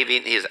in the Navy,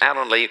 and he's out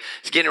on leave.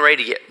 He's getting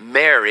ready to get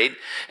married.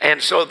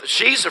 And so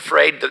she's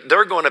afraid that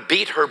they're going to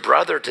beat her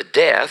brother to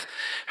death,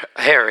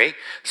 Harry.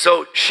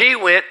 So she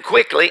went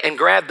quickly and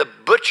grabbed the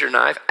butcher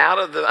knife out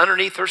of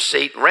underneath her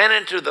seat, ran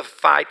into the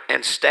fight,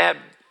 and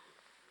stabbed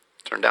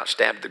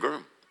the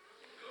groom.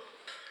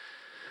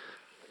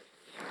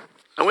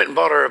 I went and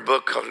bought her a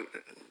book called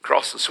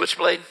Cross and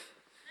Switchblade,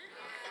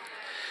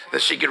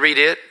 that she could read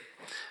it.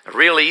 A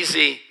real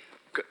easy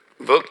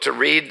book to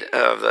read,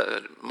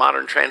 the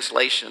modern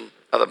translation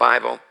of the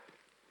Bible.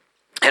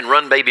 And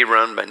Run Baby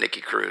Run by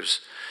Nicky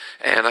Cruz.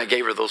 And I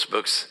gave her those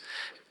books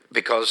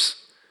because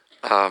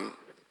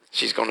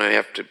she's going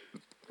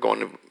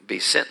to be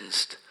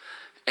sentenced.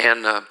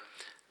 And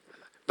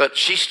but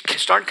she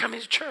started coming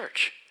to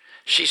church.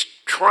 She's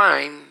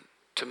trying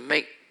to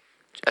make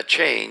a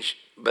change,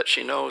 but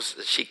she knows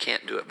that she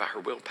can't do it by her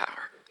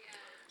willpower.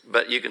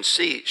 But you can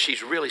see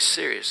she's really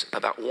serious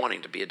about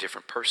wanting to be a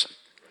different person.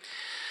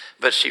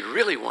 But she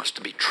really wants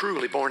to be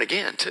truly born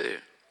again too.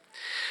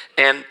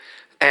 And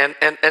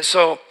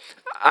so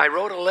I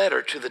wrote a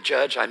letter to the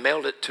judge. I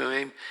mailed it to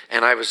him,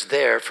 and I was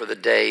there for the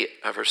day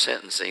of her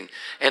sentencing.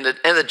 And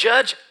the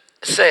judge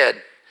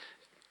said,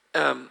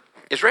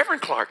 is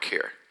Reverend Clark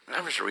here?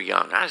 I was real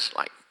young. I was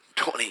like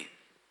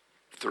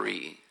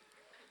 23,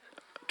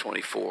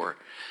 24.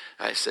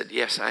 I said,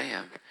 yes, I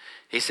am.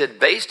 He said,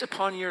 based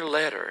upon your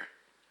letter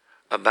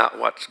about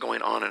what's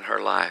going on in her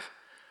life,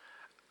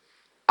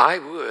 I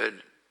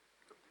would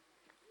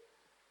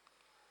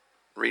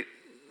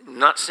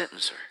not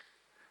sentence her.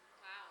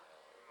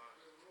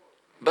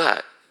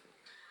 But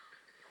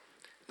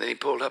then he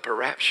pulled up her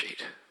rap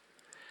sheet.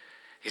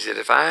 He said,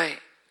 if I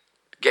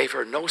gave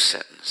her no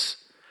sentence,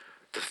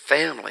 the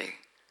family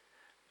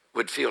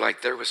would feel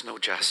like there was no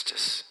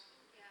justice.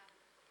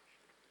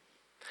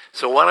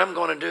 So what I'm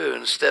going to do,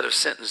 instead of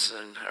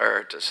sentencing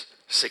her to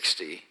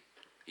 60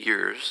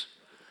 years,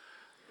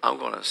 I'm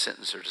going to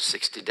sentence her to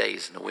 60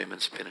 days in the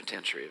women's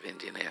penitentiary of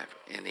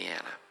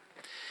Indiana.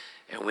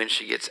 And when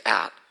she gets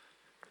out,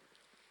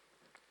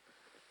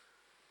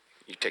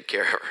 you take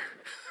care of her.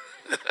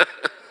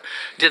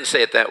 Didn't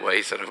say it that way.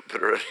 He said, I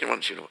put her, I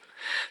want you to.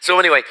 So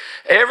anyway,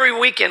 every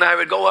weekend I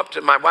would go up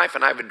to my wife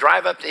and I would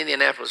drive up to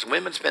Indianapolis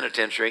Women's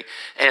Penitentiary,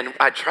 and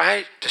I'd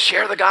try to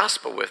share the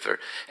gospel with her.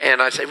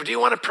 And I'd say, well, do you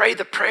want to pray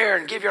the prayer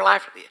and give your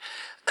life?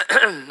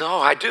 No,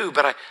 I do,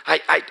 but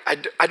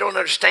I don't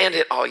understand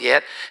it all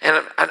yet,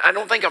 and I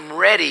don't think I'm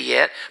ready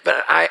yet.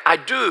 But I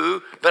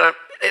do, but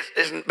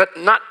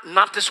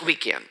not this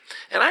weekend.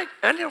 And I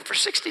for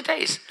 60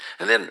 days,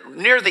 and then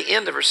near the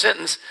end of her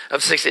sentence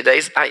of 60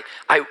 days,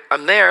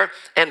 I'm there,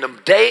 and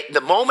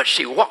the moment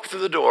she walked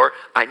through the door,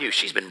 I knew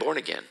she's been born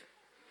again.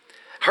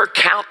 Her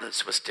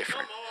countenance was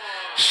different.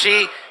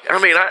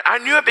 I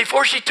knew it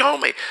before she told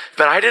me,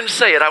 but I didn't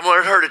say it. I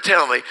wanted her to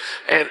tell me,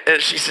 and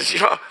she says,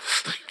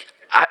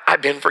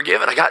 I've been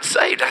forgiven. I got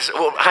saved. I said,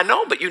 well, I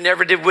know, but you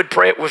never would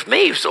pray it with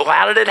me. So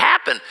how did it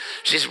happen?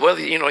 She said, well,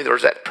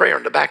 there's that prayer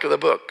in the back of the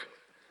book.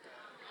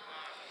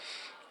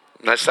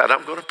 And I said,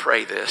 I'm going to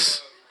pray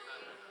this.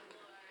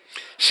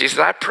 She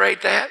said, I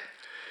prayed that.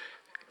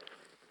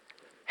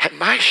 And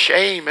my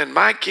shame and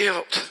my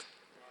guilt,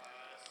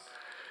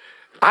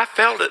 I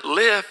felt it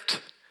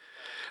lift.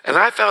 And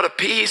I felt a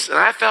peace and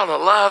I felt a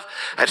love.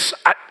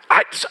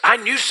 I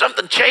knew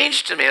something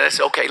changed to me. And I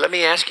said, okay, let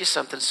me ask you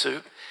something,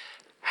 Sue.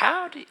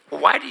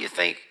 Why do you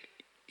think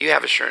you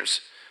have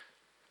assurance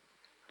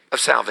of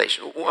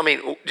salvation?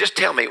 Just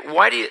tell me,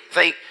 why do you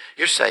think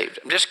you're saved?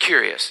 I'm just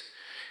curious.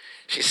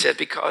 She said,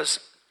 because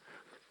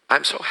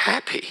I'm so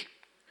happy.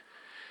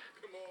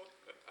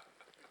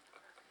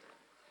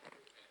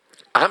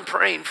 I'm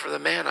praying for the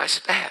man I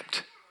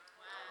stabbed.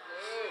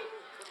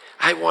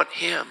 I want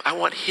him. I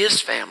want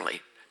his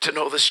family to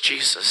know this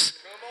Jesus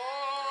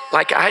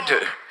like I do.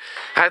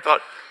 I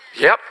thought,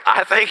 yep,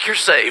 I think you're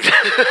saved.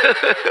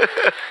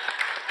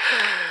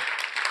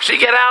 She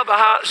got out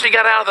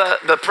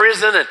of the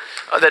prison, and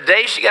the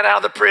day she got out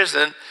of the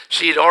prison,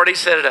 she had already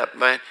set it up,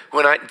 man.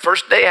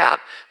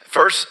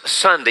 First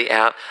Sunday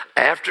out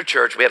after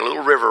church, we had a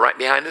little river right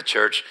behind the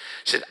church.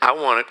 She said, I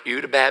want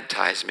you to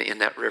baptize me in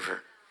that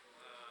river.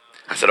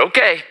 I said,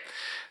 okay.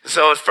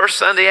 So it's first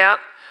Sunday out,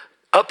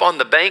 up on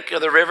the bank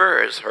of the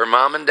river is her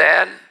mom and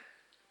dad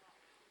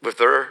with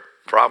their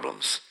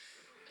problems,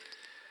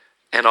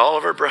 and all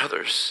of her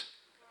brothers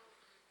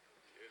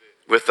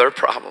with their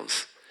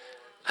problems,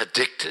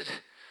 addicted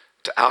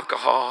to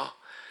alcohol,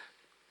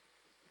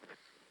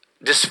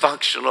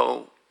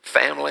 dysfunctional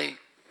family.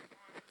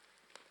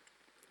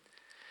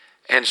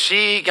 And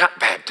she got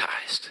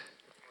baptized.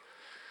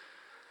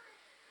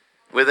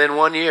 Within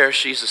 1 year,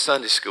 she's a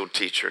Sunday school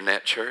teacher in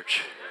that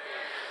church.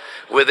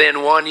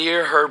 Within 1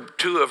 year,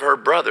 two of her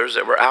brothers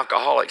that were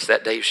alcoholics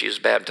that day she was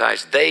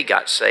baptized, they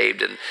got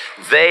saved, and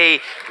they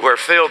were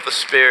filled with the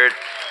Spirit,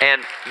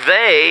 and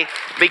they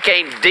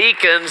became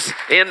deacons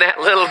in that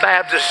little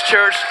Baptist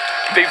church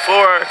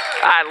before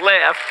I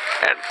left.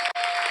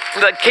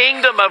 And the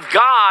kingdom of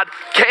God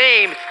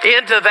came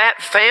into that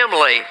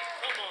family.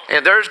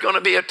 And there's going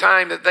to be a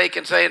time that they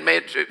can say,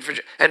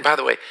 and by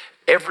the way,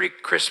 every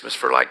Christmas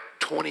for like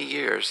 20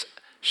 years,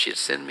 she'd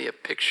send me a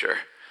picture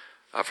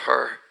of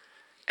her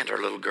and her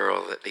little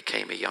girl that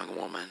became a young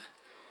woman.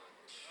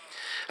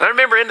 And I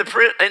remember in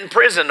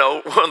prison,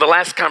 though, one of the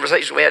last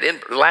conversation we had in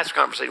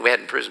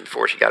prison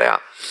before she got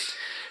out,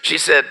 she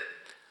said,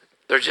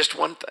 there's just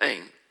one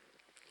thing.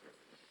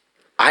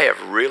 I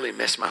have really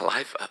messed my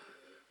life up.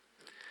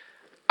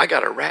 I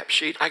got a rap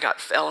sheet. I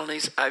got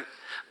felonies. I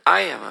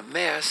am a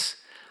mess.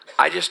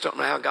 I just don't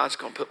know how God's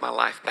going to put my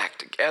life back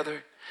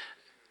together.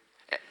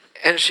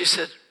 And she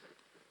said,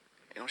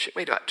 she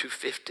weighed about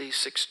 250,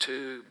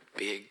 6'2",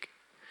 big.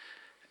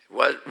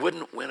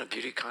 Wouldn't win a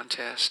beauty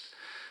contest.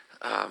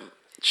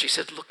 She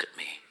said, look at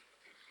me.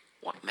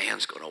 What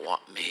man's going to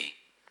want me?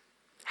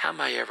 How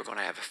am I ever going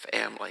to have a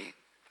family,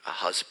 a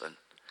husband?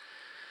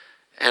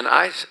 And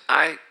I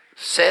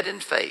said in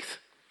faith,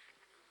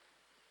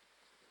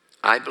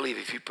 I believe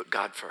if you put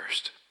God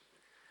first,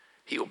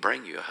 he will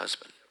bring you a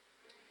husband.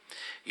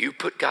 You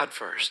put God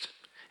first,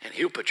 and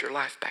he'll put your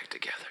life back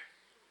together.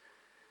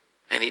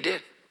 And he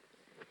did.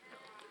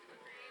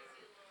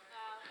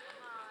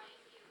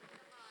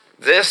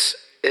 This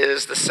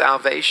is the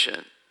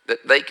salvation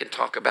that they can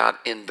talk about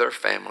in their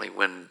family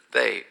when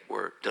they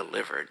were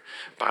delivered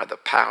by the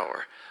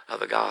power of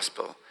the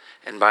gospel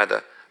and by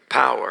the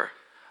power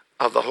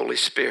of the Holy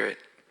Spirit.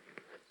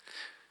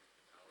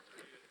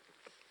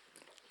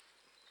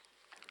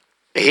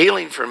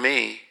 Healing for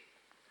me,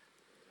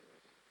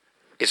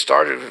 it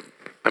started,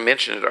 I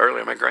mentioned it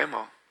earlier, my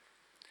grandma.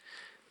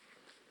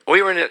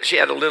 She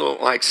had a little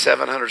like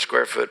 700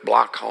 square foot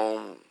block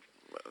home.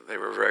 They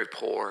were very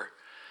poor.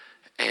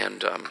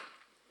 And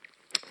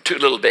 2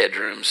 little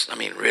bedrooms,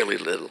 really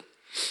little.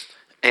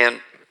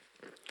 And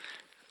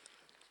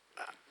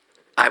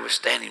I was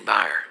standing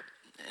by her,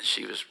 and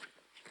she was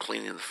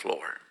cleaning the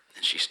floor.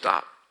 And she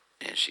stopped,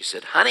 and she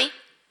said, honey,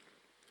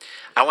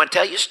 I want to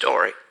tell you a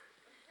story.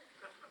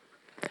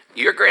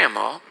 Your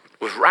grandma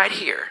was right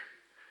here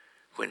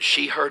when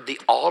she heard the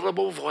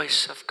audible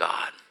voice of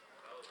God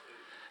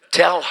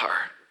tell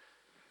her,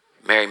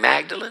 Mary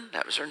Magdalene,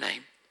 that was her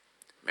name,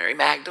 Mary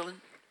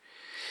Magdalene,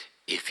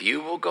 if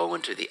you will go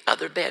into the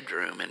other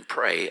bedroom and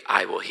pray,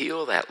 I will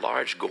heal that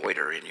large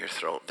goiter in your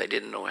throat. They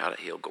didn't know how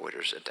to heal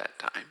goiters at that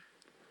time.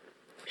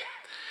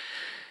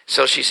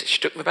 So she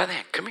took me by the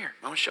hand. Come here,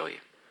 I want to show you.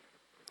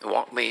 And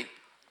walked me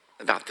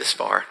about this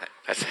far.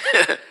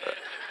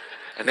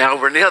 And now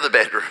we're in the other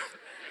bedroom.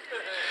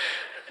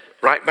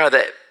 Right by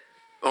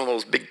one of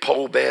those big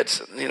pole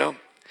beds,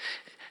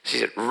 She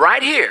said,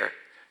 right here,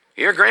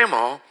 your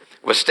grandma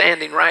was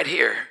standing right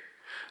here.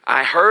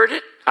 I heard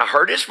it. I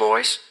heard his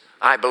voice.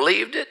 I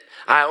believed it.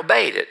 I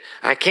obeyed it.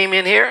 I came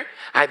in here.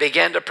 I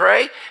began to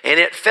pray, and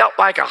it felt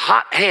like a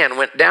hot hand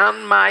went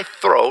down my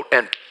throat,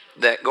 and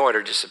that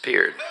goiter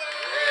disappeared.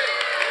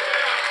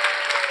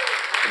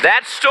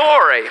 That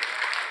story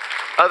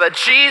of a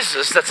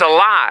Jesus that's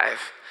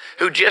alive,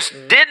 who just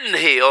didn't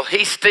heal,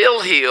 he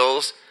still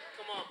heals,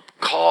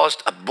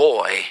 caused a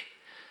boy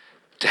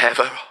to have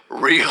a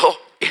real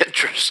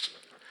interest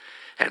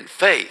and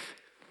faith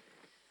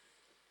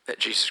that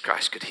Jesus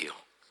Christ could heal,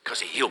 because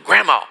he healed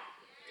grandma.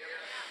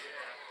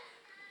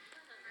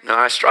 Now,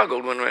 I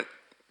struggled when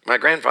my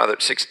grandfather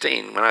at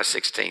 16, when I was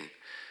 16,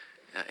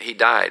 he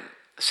died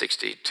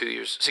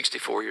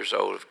 64 years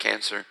old of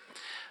cancer,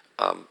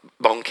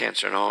 bone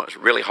cancer and all. It was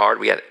really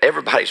hard.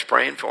 Everybody's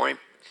praying for him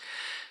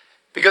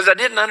because I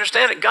didn't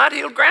understand it. God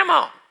healed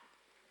grandma.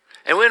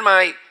 And when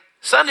my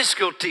Sunday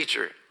school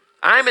teacher,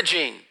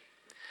 Imogene,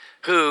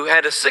 who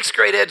had a 6th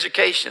grade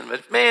education,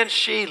 but man,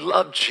 she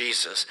loved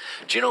Jesus.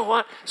 Do you know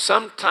what?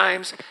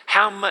 Sometimes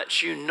how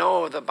much you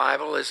know of the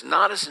Bible is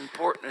not as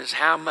important as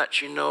how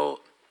much you know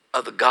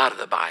of the God of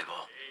the Bible.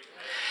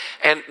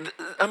 And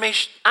I mean,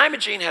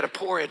 Imogene had a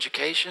poor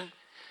education.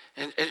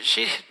 And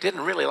she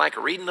didn't really like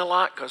reading a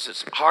lot because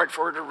it's hard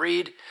for her to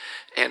read.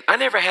 And I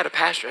never had a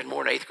pastor who had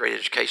more than 8th grade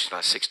education when I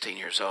was 16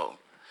 years old.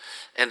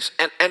 And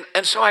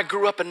so I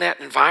grew up in that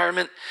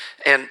environment.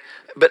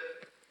 But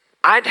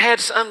I'd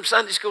had some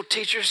Sunday school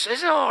teachers say,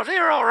 oh,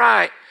 they're all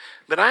right.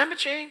 But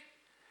Imogene,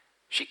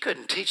 she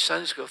couldn't teach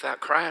Sunday school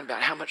without crying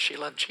about how much she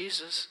loved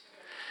Jesus.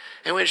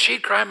 And when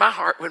she'd cry, my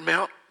heart would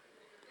melt.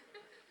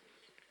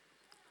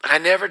 I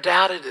never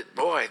doubted that,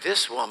 boy,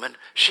 this woman,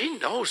 she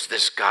knows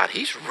this God.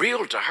 He's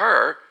real to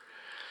her.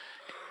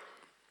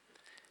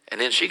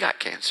 And then she got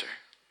cancer.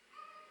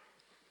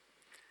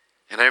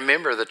 And I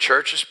remember the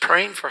church was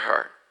praying for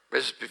her.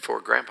 This is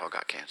before Grandpa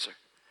got cancer.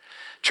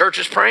 Church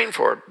is praying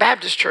for her.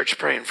 Baptist church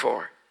praying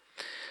for her.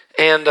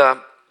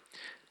 And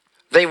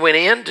they went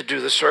in to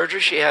do the surgery.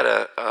 She had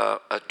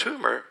a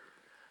tumor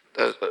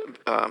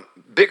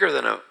bigger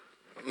than a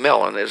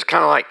melon. It was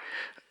kind of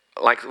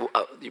like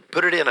you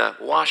put it in a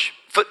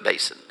foot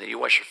basin that you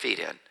wash your feet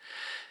in.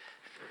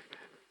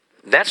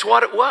 That's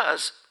what it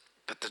was.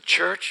 But the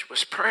church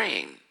was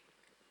praying.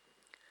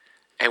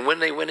 And when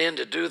they went in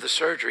to do the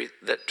surgery,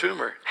 that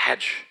tumor had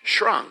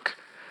shrunk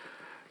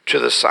to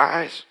the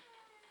size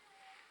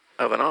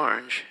of an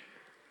orange.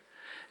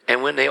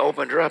 And when they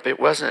opened her up, it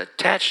wasn't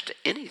attached to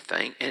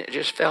anything, and it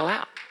just fell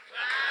out.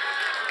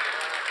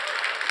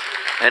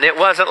 And it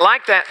wasn't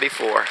like that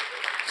before.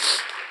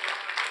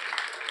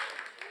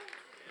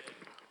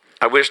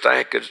 I wished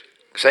I could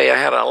say I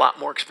had a lot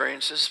more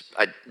experiences.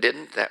 I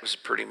didn't. That was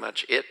pretty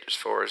much it as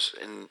far as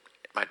in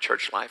my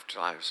church life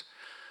till I was,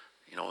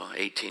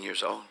 18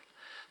 years old.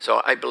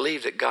 So I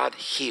believe that God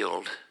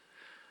healed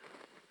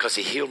because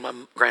he healed my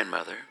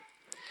grandmother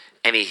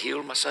and he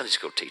healed my Sunday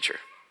school teacher.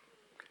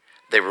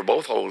 They were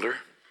both older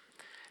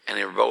and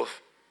they were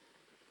both,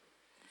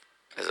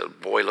 as a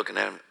boy looking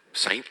at them,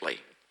 saintly.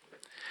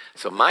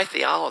 So my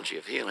theology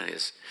of healing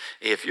is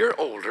if you're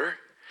older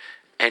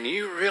and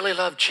you really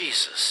love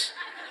Jesus,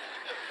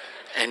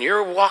 and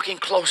you're walking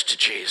close to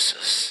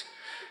Jesus,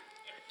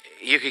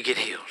 you could get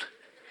healed.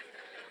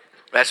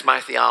 That's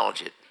my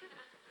theology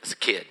as a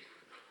kid.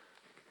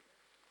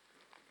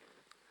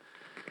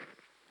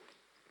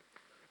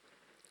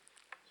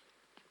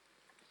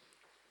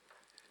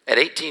 At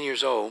 18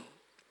 years old,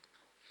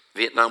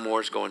 Vietnam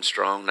War is going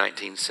strong,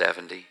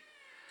 1970.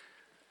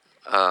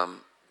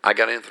 I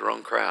got into the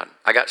wrong crowd.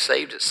 I got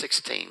saved at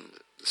 16,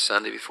 the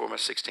Sunday before my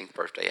 16th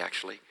birthday,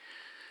 actually.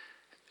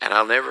 And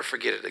I'll never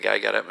forget it. The guy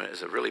got up and it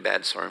was a really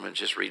bad sermon,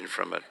 just reading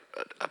from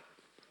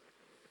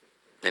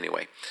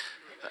anyway.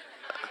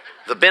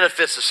 The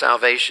benefits of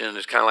salvation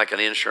is kind of like an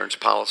insurance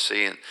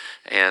policy,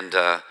 and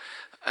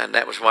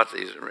that was what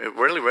it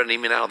really wasn't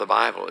even out of the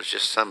Bible. It's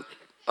just some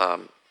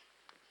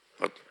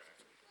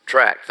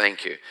tract.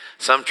 Thank you,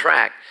 some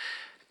tract.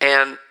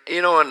 And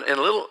in a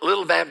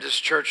little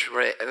Baptist church,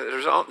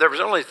 there was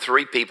only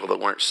 3 people that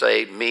weren't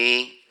saved: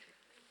 me,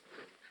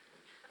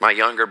 my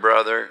younger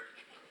brother,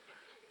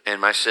 and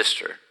my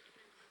sister.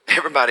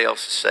 Everybody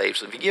else is saved.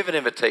 So if you give an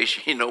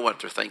invitation, you know what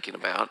they're thinking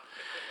about.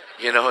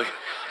 You know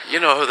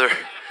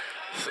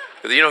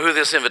who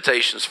this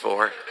invitation's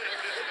for.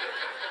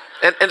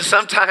 And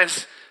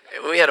sometimes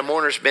we had a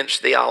mourner's bench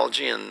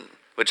theology,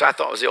 which I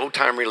thought was the old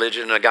time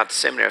religion. And I got to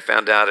seminary, I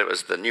found out it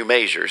was the New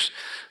Measures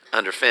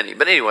under Finney.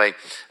 But anyway,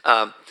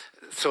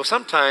 so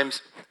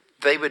sometimes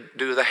they would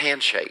do the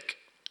handshake.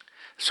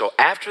 So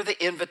after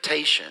the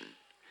invitation,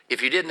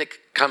 if you didn't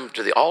come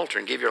to the altar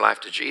and give your life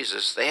to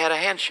Jesus, they had a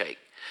handshake.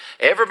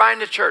 Everybody in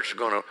the church is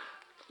going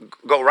to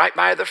go right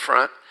by the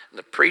front.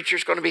 The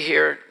preacher's going to be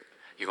here.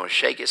 You're going to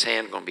shake his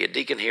hand. Going to be a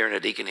deacon here and a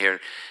deacon here.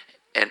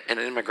 And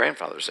then my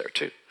grandfather's there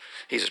too.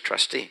 He's a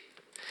trustee.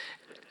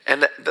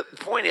 And the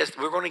point is,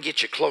 we're going to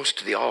get you close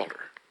to the altar.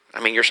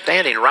 I mean, you're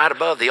standing right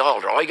above the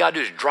altar. All you got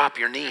to do is drop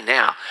your knee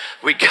now.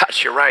 We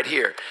got you right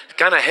here.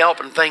 Kind of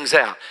helping things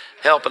out.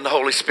 Helping the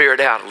Holy Spirit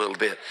out a little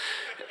bit.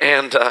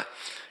 And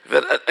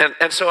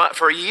so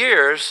for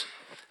years,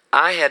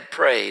 I had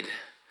prayed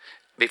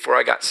before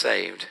I got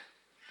saved.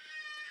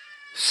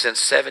 Since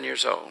 7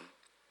 years old,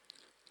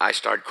 I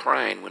started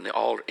crying when the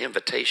altar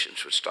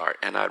invitations would start.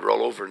 And I'd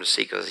roll over in the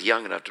seat because I was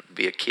young enough to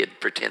be a kid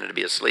pretending to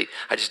be asleep.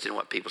 I just didn't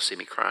want people to see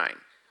me crying.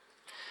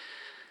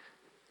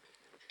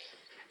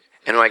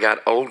 And when I got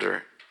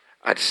older,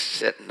 I'd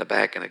sit in the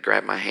back and I'd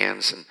grab my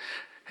hands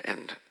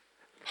and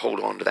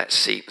hold on to that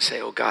seat and say,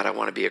 oh, God, I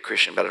want to be a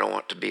Christian, but I don't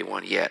want to be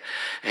one yet.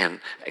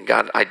 And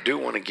God, I do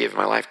want to give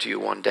my life to you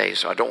one day,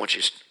 so I don't want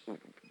you to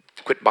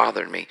quit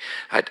bothering me.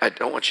 I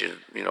don't want you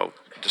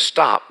to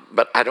stop,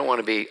 but I don't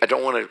want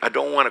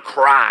to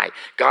cry.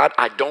 God,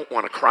 I don't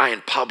want to cry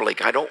in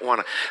public. I don't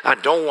want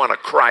to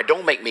cry.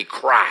 Don't make me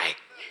cry.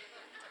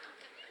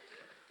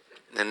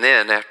 And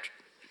then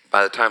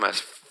by the time I was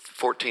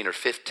 14 or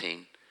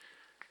 15,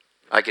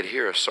 I could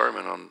hear a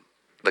sermon on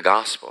the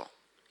gospel.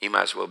 You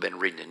might as well have been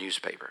reading the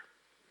newspaper.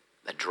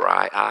 A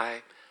dry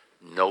eye,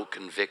 no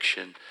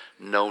conviction,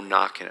 no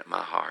knocking at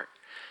my heart.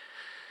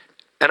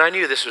 And I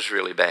knew this was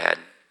really bad,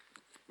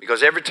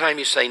 because every time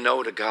you say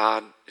no to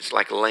God, it's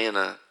like laying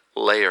a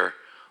layer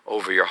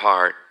over your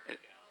heart.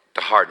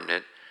 to harden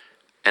it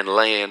and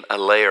laying a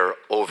layer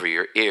over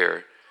your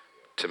ear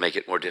to make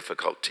it more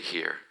difficult to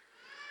hear.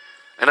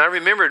 And I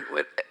remembered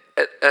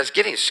I was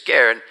getting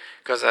scared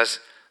because I was,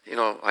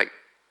 like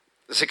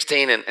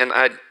 16 and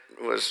I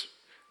was,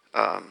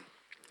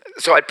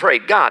 so I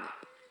prayed, God,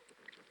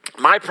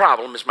 my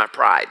problem is my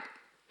pride.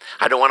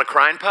 I don't want to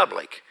cry in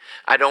public.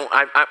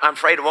 I'm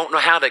afraid I won't know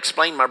how to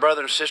explain to my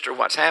brother and sister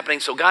what's happening.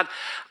 So God,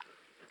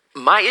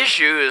 my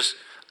issue is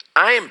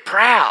I am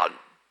proud.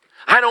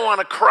 I don't want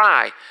to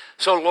cry.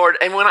 So Lord,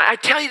 and when I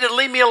tell you to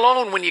leave me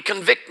alone when you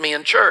convict me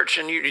in church,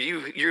 and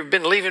you've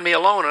been leaving me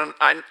alone,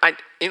 and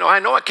I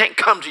know I can't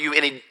come to you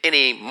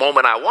any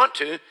moment I want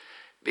to,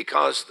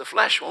 because the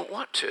flesh won't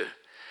want to.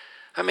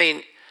 I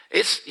mean,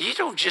 you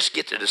don't just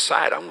get to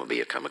decide I'm going to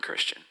become a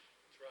Christian.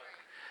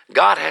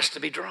 God has to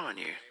be drawing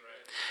you.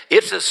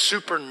 It's a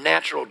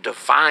supernatural,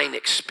 divine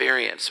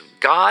experience.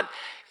 God,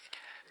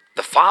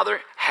 the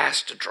Father,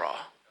 has to draw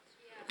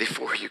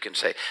before you can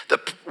say.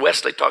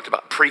 Wesley talked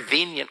about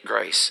prevenient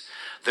grace.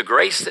 The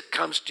grace that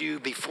comes to you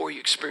before you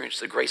experience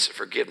the grace of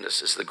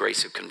forgiveness is the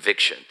grace of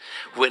conviction.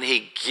 When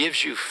he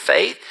gives you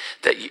faith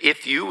that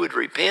if you would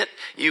repent,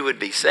 you would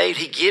be saved.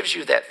 He gives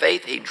you that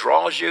faith. He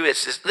draws you.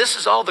 This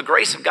is all the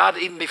grace of God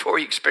even before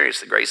you experience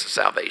the grace of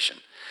salvation.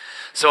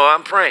 So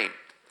I'm praying,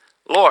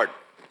 Lord,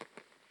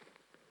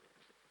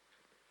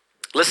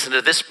 listen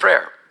to this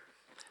prayer.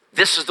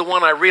 This is the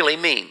one I really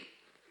mean.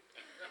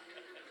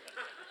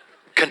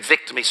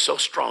 Convict me so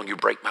strong you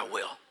break my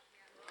will.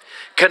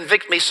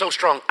 Convict me so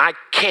strong I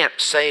can't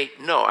say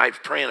no.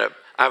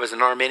 I was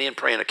an Arminian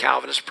praying a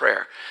Calvinist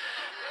prayer.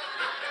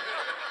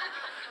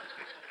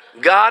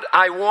 God,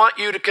 I want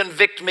you to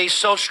convict me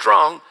so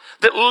strong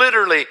that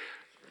literally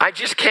I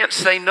just can't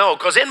say no.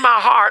 Because in my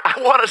heart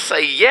I want to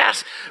say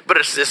yes, but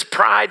it's this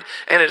pride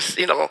and it's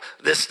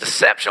this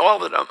deception, all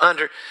that I'm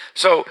under.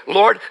 So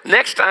Lord,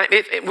 next time,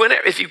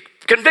 if you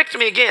convict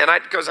me again,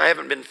 because I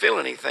haven't been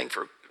feeling anything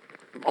for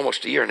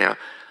almost a year now.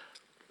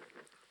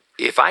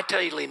 If I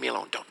tell you to leave me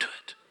alone, don't do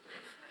it.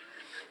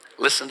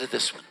 Listen to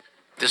this one.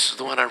 This is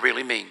the one I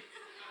really mean.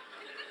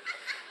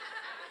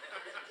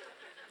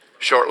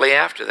 Shortly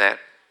after that,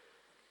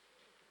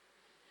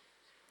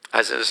 I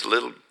was in this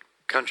little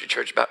country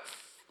church, about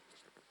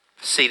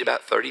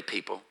 30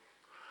 people,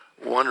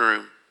 one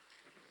room,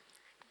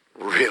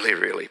 really,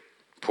 really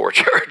poor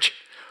church.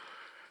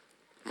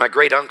 My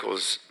great uncle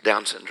was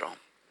Down syndrome.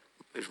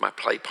 He was my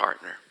play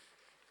partner.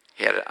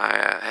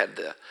 I had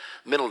the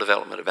mental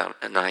development of about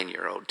a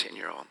 9-year-old,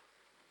 10-year-old.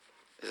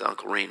 His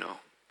Uncle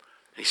Reno.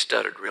 He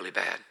stuttered really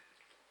bad.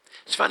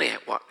 It's funny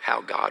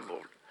how God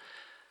will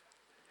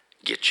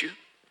get you,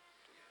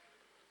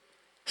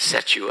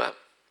 set you up.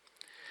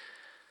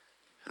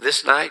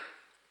 This night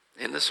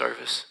in the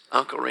service,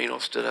 Uncle Reno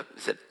stood up and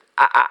said,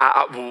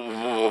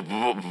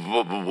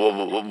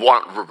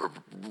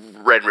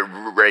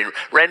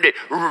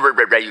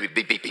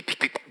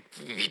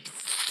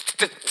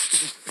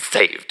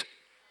 saved.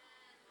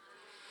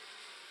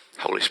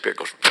 Holy Spirit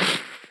goes,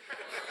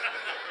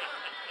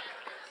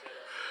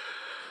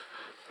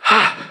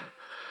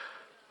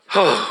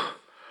 oh,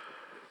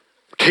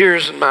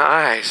 tears in my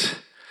eyes.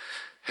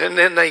 And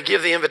then they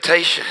give the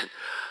invitation.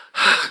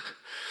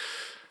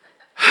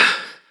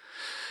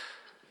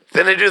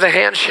 Then they do the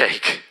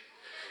handshake.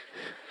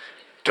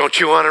 Don't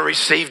you want to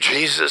receive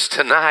Jesus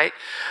tonight?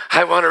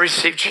 I want to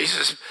receive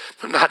Jesus,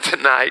 but not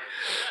tonight.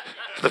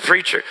 The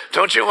preacher,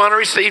 don't you want to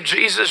receive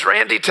Jesus,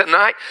 Randy,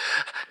 tonight?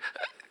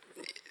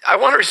 I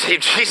want to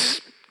receive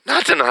Jesus,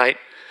 not tonight.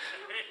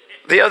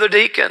 The other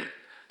deacon,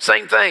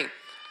 same thing.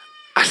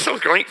 I was so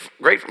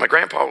grateful. My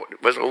grandpa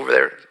was over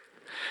there.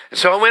 And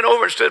so I went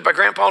over and stood by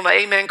Grandpa in the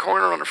amen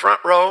corner on the front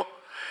row.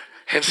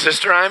 And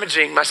Sister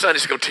Imogene, my Sunday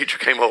school teacher,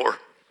 came over.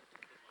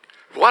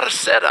 What a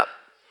setup.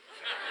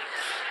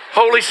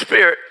 Holy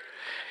Spirit.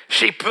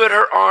 She put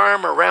her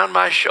arm around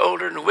my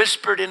shoulder and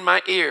whispered in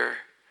my ear,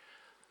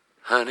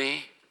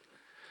 honey,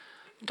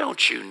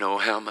 don't you know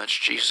how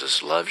much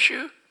Jesus loves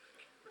you?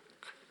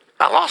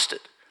 I lost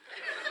it.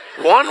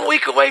 1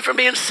 week away from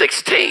being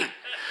 16.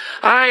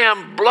 I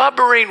am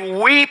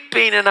blubbering,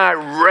 weeping, and I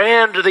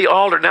ran to the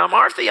altar. Now,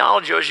 our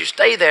theology is you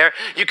stay there,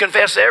 you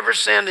confess every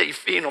sin that you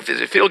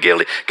feel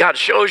guilty. God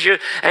shows you,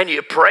 and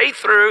you pray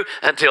through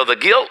until the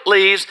guilt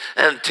leaves,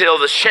 until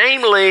the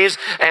shame leaves,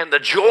 and the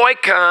joy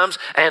comes,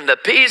 and the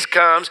peace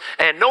comes,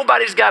 and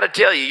nobody's got to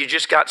tell you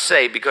just got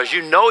saved, because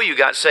you know you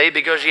got saved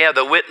because you have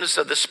the witness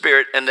of the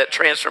Spirit and that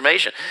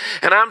transformation.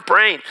 And I'm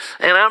praying,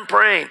 and I'm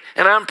praying,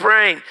 and I'm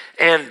praying,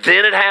 and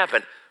then it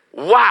happened.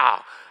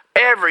 Wow.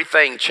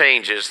 Everything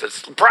changes.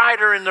 It's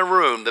brighter in the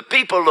room. The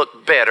people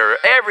look better.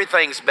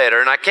 Everything's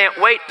better. And I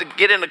can't wait to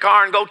get in the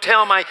car and go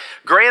tell my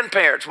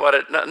grandparents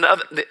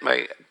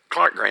my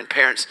Clark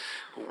grandparents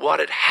what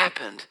had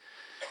happened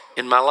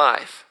in my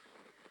life.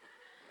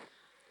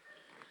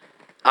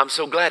 I'm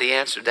so glad he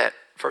answered that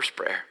first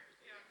prayer.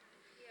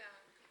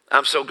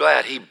 I'm so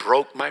glad he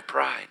broke my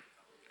pride.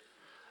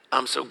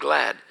 I'm so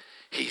glad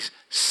he's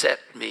set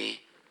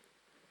me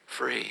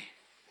free.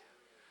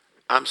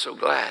 I'm so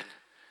glad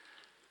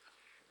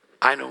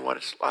I know what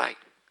it's like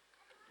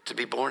to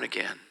be born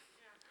again.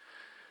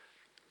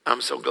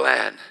 I'm so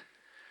glad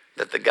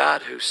that the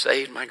God who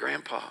saved my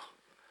grandpa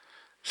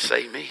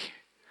saved me.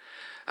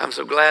 I'm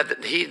so glad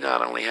that he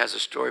not only has a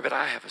story, but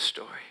I have a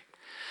story.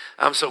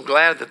 I'm so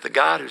glad that the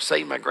God who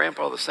saved my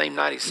grandpa the same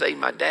night he saved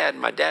my dad,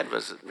 and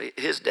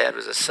his dad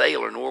was a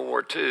sailor in World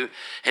War II,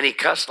 and he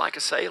cussed like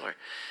a sailor.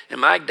 And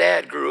my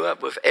dad grew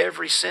up with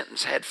every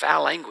sentence had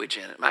foul language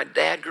in it. My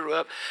dad grew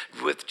up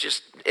with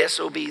just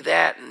SOB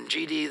that and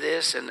GD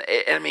this, and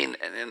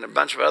a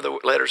bunch of other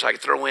letters I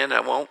could throw in, I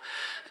won't.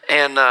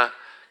 And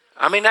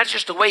that's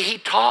just the way he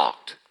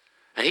talked.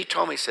 And he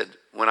told me, he said,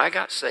 when I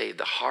got saved,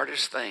 the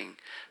hardest thing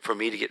for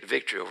me to get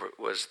victory over it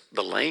was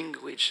the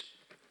language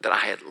that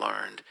I had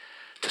learned.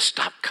 To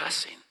stop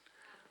cussing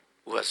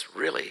was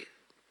really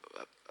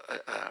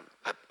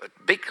a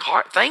big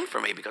hard thing for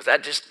me, because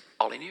that's just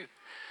all he knew.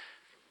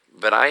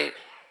 But I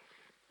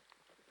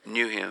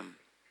knew him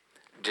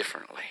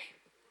differently.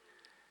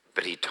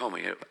 But he told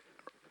me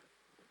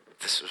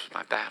this was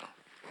my battle.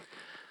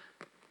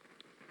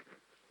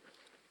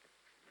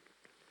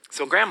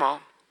 So Grandma,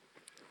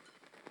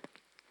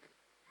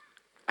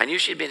 I knew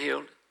she'd been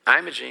healed.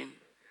 Imogene,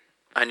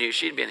 I knew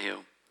she'd been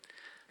healed.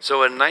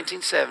 So in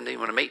 1970,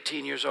 when I'm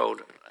 18 years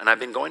old, and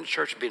I've been going to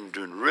church, been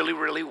doing really,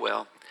 really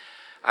well,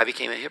 I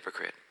became a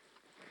hypocrite.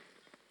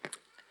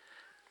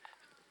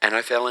 And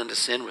I fell into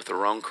sin with the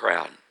wrong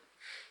crowd.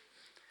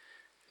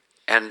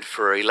 And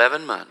for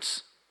 11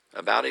 months,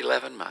 about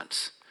 11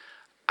 months,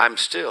 I'm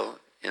still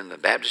in the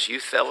Baptist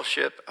Youth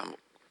Fellowship. I'm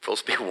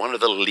supposed to be one of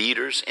the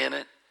leaders in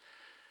it.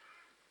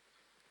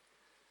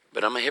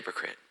 But I'm a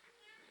hypocrite.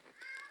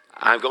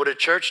 I go to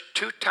church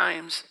 2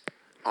 times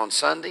on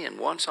Sunday and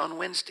once on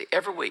Wednesday,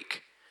 every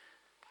week.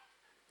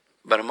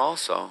 But I'm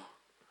also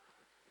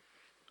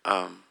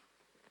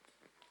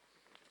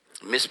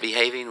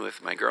misbehaving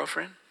with my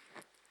girlfriend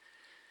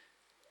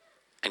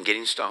and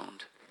getting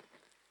stoned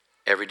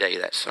every day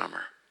that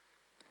summer.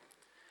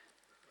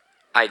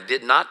 I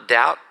did not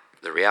doubt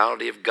the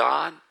reality of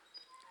God.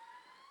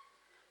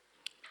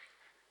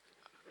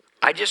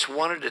 I just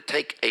wanted to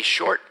take a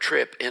short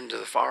trip into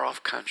the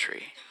far-off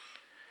country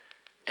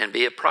and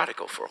be a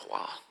prodigal for a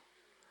while.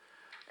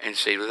 And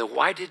say, well, then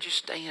why did you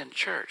stay in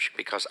church?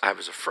 Because I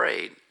was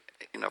afraid.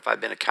 If I'd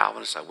been a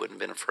Calvinist, I wouldn't have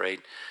been afraid.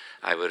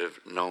 I would have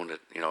known that,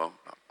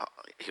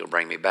 he'll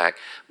bring me back.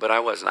 But I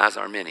wasn't. I was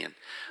Arminian.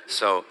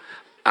 So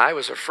I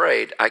was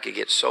afraid I could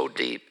get so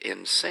deep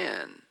in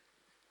sin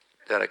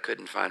that I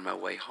couldn't find my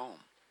way home.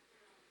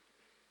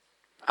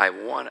 I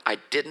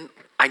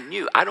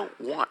knew I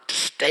don't want to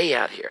stay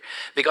out here,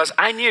 because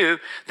I knew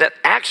that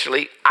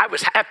actually I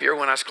was happier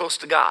when I was close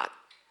to God.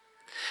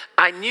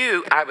 I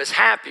knew I was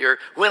happier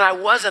when I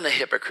wasn't a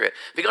hypocrite.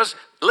 Because,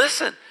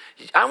 listen,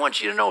 I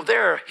want you to know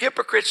there are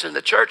hypocrites in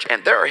the church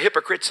and there are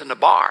hypocrites in the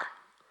bar.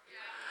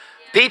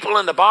 People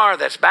in the bar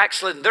that's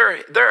backslidden,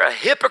 they're a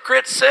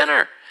hypocrite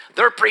sinner.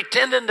 They're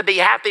pretending to be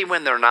happy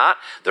when they're not.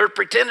 They're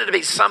pretending to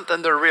be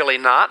something they're really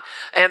not.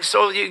 And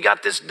so you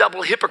got this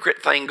double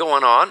hypocrite thing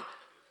going on.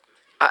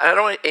 I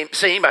don't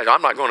see anybody,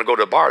 I'm not going to go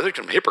to a bar. There's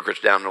some hypocrites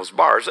down in those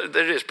bars.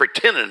 They're just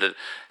pretending to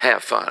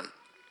have fun.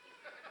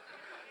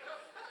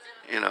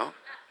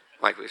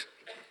 Like we.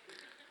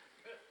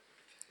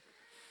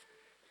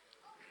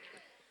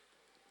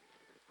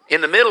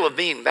 In the middle of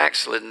being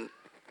backslidden,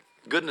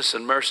 goodness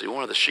and mercy,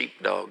 one of the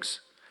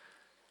sheepdogs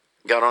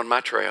got on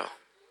my trail.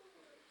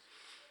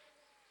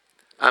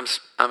 I'm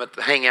at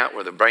the hangout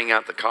where they bring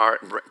out the car,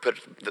 put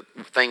the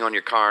thing on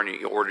your car, and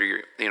you order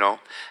your,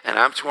 and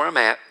that's where I'm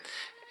at.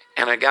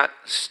 And I got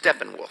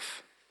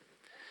Steppenwolf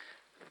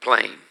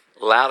playing,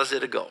 loud as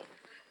it'll go.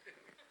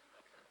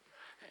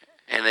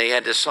 And they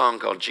had this song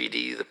called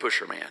GD the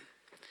Pusher Man.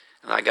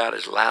 And I got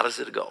as loud as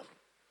it'll go.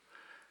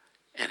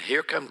 And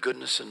here come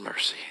goodness and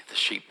mercy, the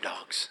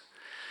sheepdogs.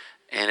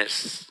 And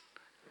it's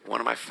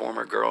one of my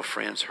former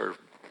girlfriends, her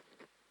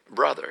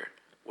brother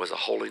was a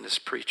holiness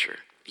preacher,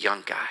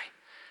 young guy.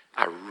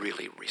 I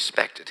really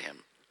respected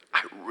him.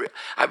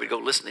 I would go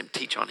listen to him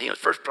teach on healing.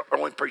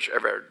 Only preacher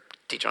ever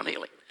teach on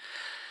healing.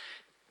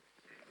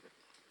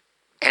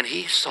 And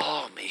he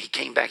saw me. He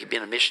came back. He'd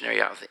been a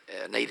missionary out with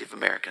Native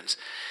Americans.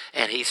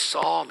 And he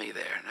saw me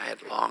there. And I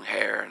had long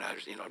hair. And I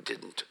was, it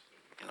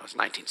was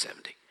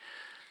 1970.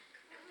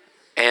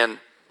 And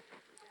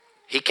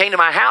he came to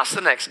my house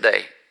the next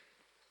day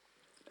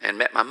and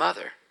met my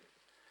mother.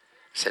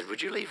 Said,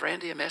 would you leave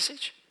Randy a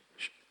message?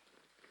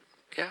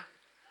 Yeah.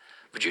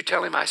 Would you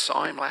tell him I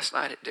saw him last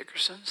night at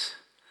Dickerson's?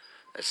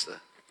 That's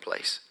the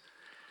place.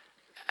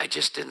 I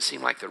just didn't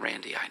seem like the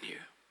Randy I knew.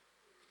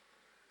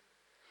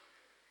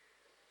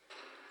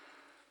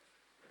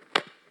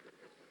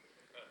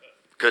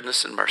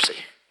 Goodness and mercy.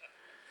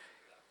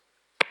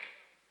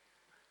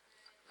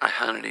 I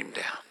hunted him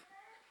down.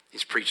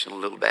 He's preaching in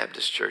a little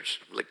Baptist church,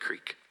 Lick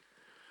Creek.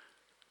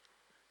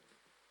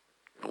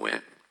 I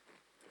went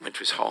to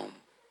his home.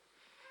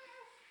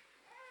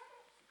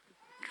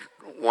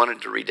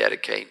 Wanted to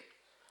rededicate.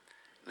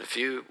 And a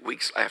few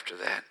weeks after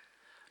that,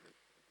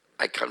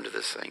 I come to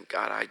this thing,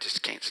 God, I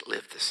just can't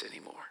live this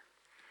anymore.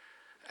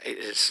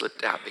 It had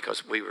slipped out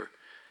because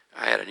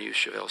I had a new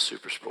Chevelle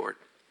Super Sport,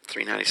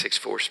 396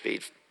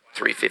 4-speed,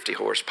 350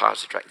 horse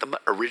Positrack, the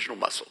original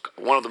muscle,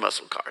 one of the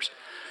muscle cars.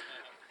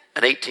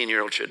 An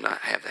 18-year-old should not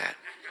have that.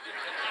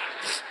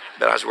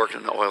 But I was working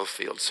in the oil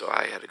field, so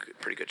I had a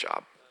pretty good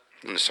job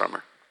in the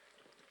summer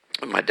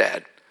with my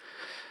dad.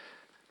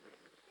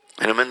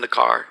 And I'm in the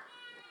car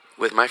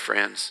with my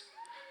friends,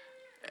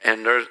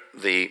 and there's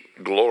the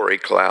glory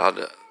cloud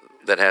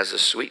that has a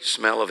sweet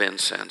smell of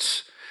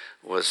incense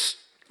was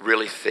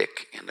really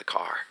thick in the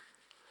car.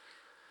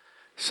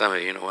 Some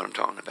of you know what I'm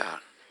talking about.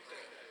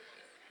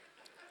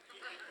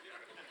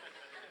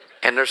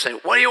 And they're saying,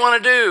 what do you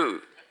want to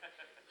do?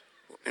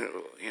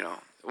 You know,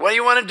 what do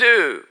you want to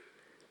do?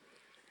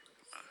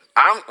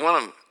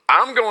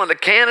 I'm going to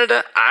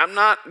Canada. I'm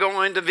not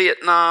going to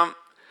Vietnam.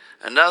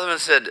 Another one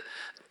said,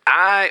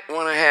 I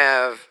want to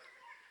have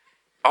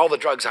all the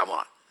drugs I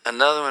want.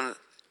 Another one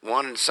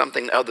wanted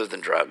something other than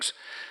drugs.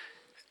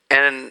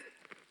 And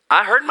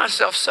I heard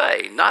myself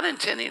say, not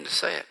intending to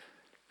say it,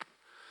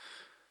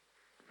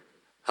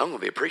 I'm going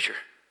to be a preacher.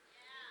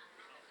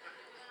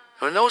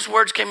 When those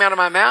words came out of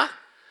my mouth,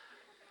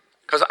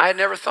 because I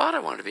never thought I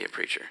wanted to be a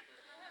preacher.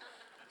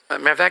 As a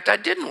matter of fact, I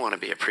didn't want to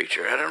be a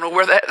preacher. I don't know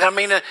where that,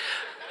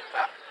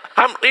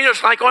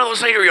 it's like one of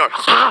those things where you're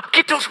going,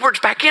 get those words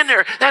back in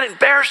there. That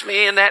embarrassed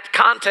me in that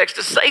context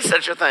to say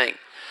such a thing.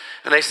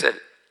 And they said,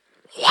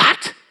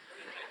 what?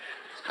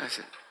 I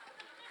said,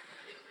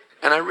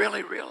 and I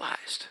really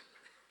realized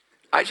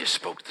I just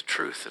spoke the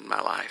truth in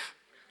my life.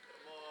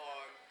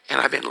 And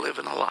I've been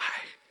living a lie.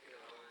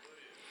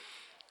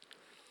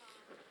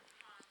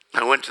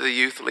 I went to the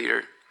youth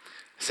leader.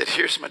 I said,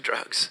 here's my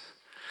drugs.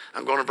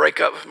 I'm going to break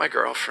up with my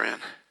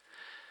girlfriend.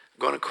 I'm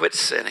going to quit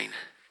sinning.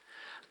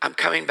 I'm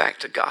coming back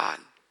to God.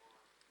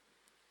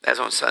 That's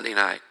on Sunday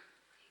night.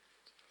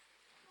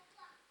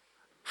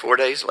 4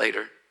 days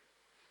later,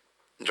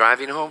 I'm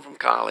driving home from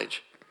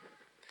college.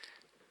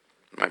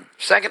 My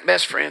second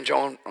best friend,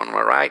 Joan, on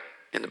my right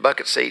in the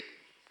bucket seat,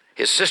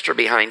 his sister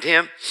behind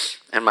him,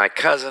 and my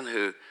cousin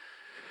who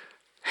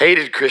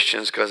hated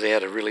Christians because they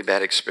had a really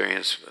bad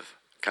experience with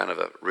kind of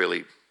a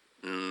really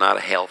not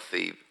a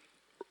healthy,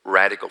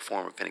 radical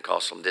form of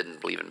Pentecostalism,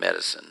 didn't believe in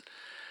medicine,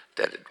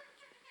 that had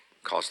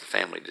caused the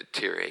family to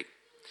deteriorate.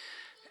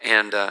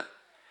 And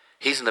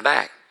he's in the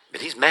back,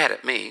 but he's mad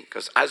at me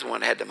because I was the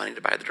one that had the money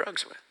to buy the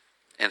drugs with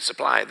and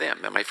supply them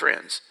and my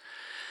friends.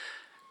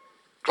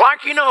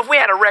 Clark, you know, if we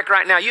had a wreck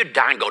right now, you'd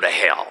die and go to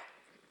hell.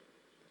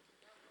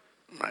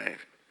 My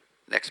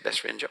next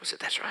best friend, Joe, said,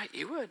 that's right,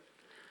 you would.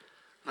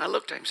 And I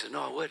looked at him and said,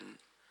 no, I wouldn't.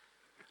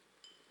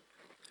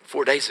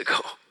 4 days ago,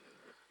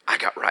 I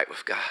got right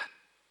with God.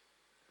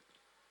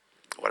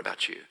 What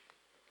about you?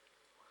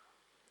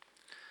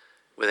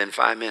 Within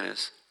 5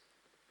 minutes,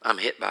 I'm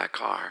hit by a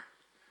car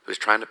who was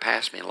trying to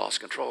pass me and lost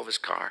control of his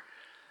car,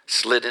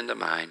 slid into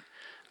mine.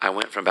 I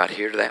went from about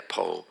here to that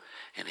pole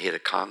and hit a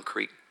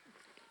concrete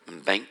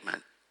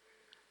embankment.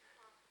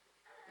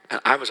 And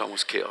I was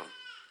almost killed.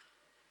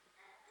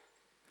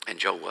 And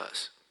Joe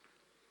was.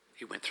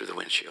 He went through the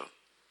windshield.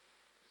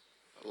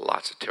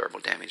 Lots of terrible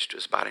damage to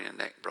his body and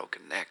neck,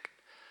 broken neck.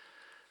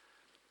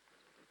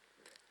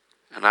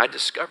 And I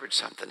discovered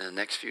something in the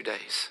next few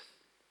days.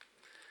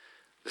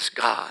 This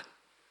God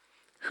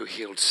who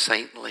healed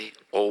saintly,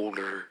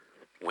 older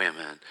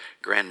women,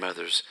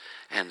 grandmothers,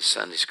 and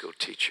Sunday school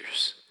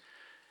teachers.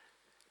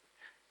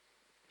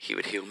 He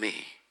would heal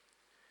me,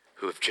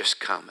 who have just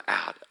come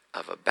out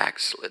of a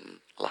backslidden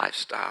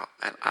lifestyle,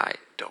 and I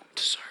don't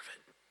deserve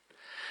it.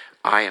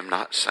 I am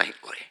not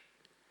saintly.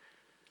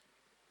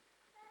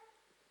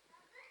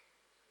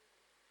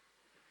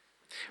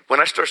 When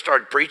I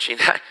started preaching,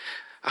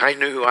 I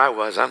knew who I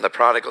was. I'm the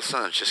prodigal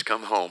son, just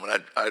come home.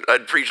 And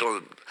I'd preach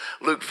on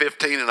Luke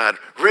 15, and I'd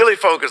really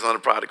focus on the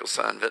prodigal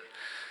son. But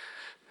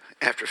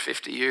after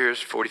 50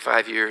 years,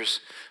 45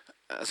 years,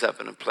 I was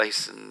up in a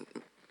place in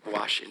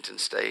Washington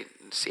State,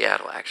 in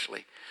Seattle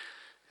actually.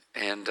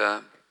 And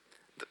I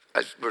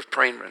was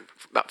praying,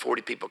 about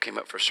 40 people came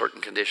up for a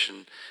certain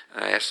condition,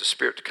 and I asked the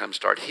Spirit to come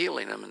start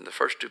healing them. And the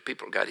first 2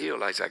 people got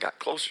healed. As I got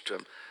closer to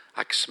them,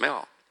 I could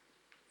smell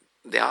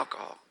the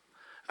alcohol.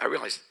 I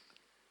realized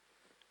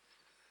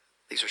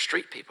these are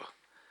street people,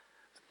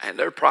 and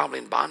they're probably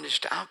in bondage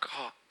to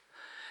alcohol.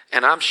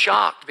 And I'm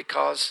shocked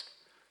because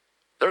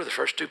they're the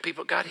first 2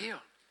 people got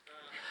healed.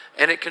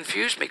 And it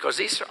confused me because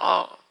these are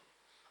all,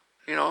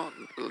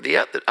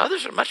 the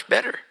others are much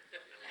better.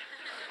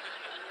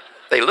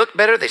 They look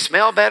better, they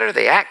smell better,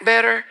 they act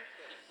better.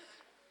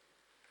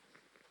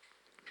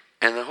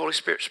 And the Holy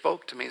Spirit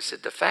spoke to me and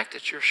said, the fact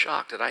that you're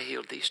shocked that I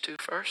healed these 2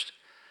 first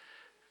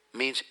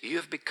means you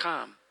have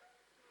become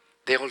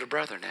the older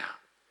brother now.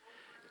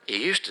 You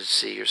used to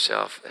see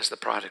yourself as the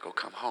prodigal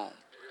come home.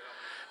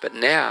 But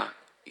now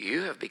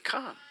you have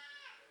become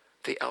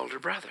the elder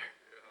brother.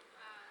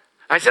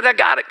 I said, I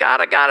got it,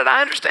 God, I got it.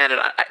 I understand it.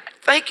 I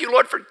thank you,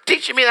 Lord, for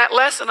teaching me that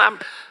lesson.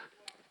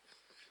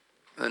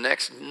 The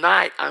next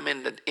night, I'm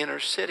in the inner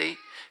city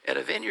at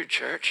a Vineyard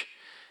church.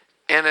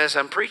 And as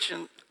I'm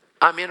preaching,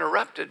 I'm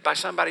interrupted by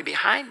somebody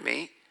behind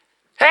me.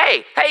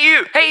 Hey,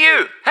 you.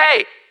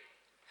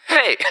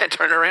 I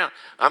turn around.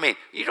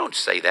 You don't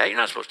say that. You're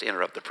not supposed to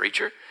interrupt the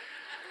preacher.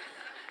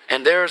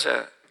 And there's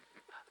a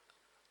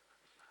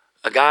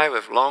guy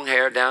with long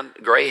hair,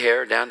 gray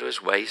hair down to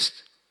his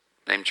waist,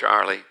 named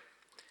Charlie,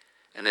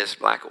 and this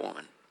black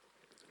woman,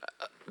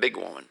 a big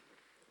woman.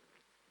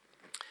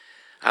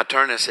 I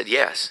turned and I said,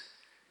 yes.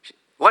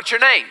 What's your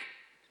name?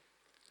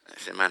 I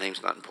said, my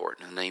name's not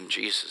important. The name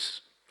Jesus,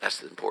 that's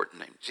the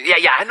important name. She said,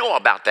 yeah, I know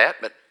about that,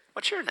 but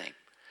what's your name?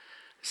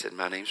 I said,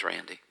 my name's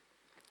Randy.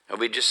 And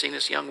we'd just seen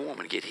this young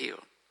woman get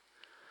healed.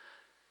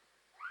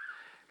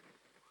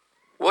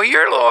 Will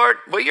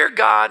your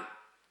God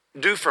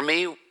do for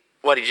me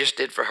what he just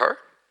did for her?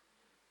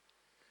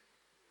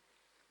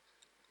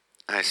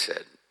 I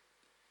said,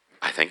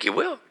 I think he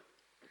will.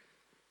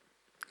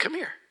 Come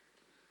here.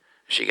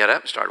 She got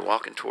up and started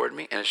walking toward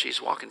me, and as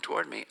she's walking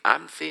toward me,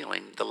 I'm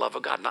feeling the love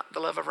of God, not the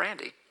love of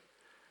Randy.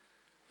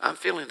 I'm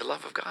feeling the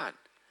love of God.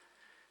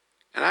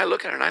 And I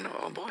look at her and I know,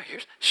 oh boy,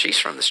 she's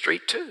from the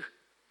street too.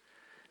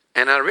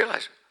 And I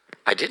realized,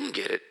 I didn't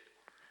get it.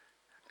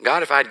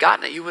 God, if I'd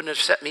gotten it, you wouldn't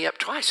have set me up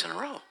twice in a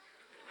row.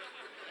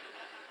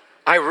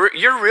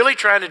 You're really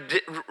trying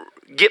to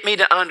get me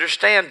to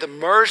understand the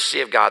mercy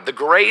of God, the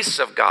grace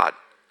of God,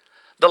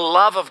 the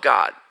love of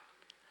God.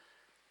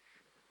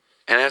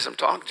 And as I'm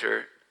talking to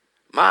her,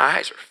 my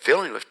eyes are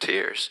filling with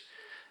tears.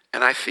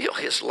 And I feel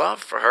his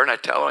love for her. And I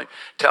tell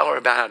her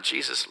about how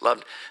Jesus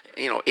loved,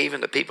 even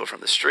the people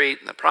from the street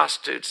and the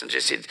prostitutes. And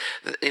just,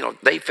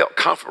 they felt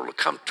comfortable to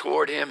come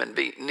toward him and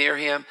be near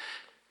him.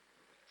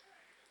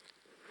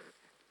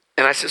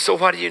 And I said, so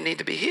why do you need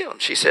to be healed?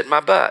 And she said, my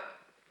butt.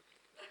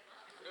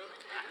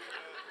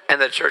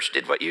 And the church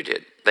did what you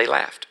did. They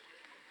laughed.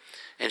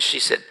 And she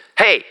said,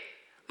 hey,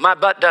 my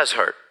butt does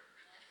hurt.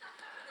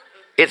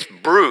 It's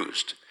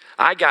bruised.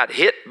 I got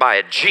hit by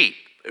a Jeep.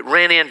 It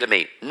ran into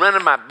me,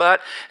 running my butt,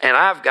 and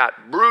I've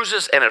got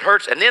bruises, and it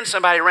hurts. And then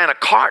somebody ran a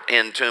cart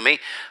into me.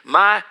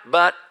 My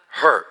butt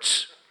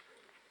hurts.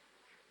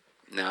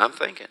 Now I'm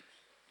thinking,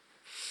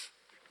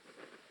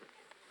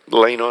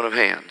 laying on of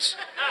hands.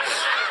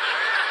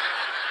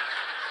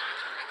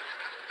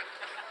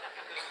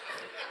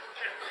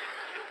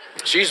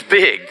 She's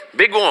big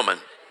woman.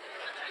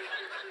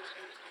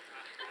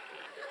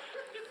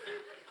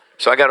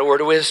 So I got a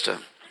word of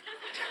wisdom.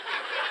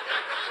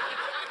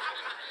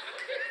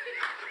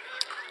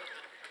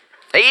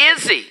 Hey,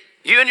 Izzy,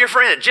 you and your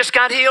friend just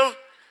got healed?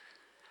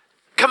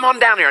 Come on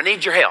down here. I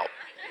need your help.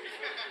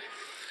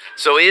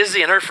 So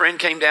Izzy and her friend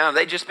came down.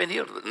 They'd just been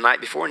healed the night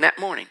before and that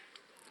morning.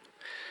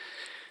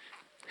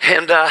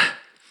 And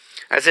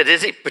I said,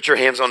 Izzy, put your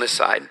hands on this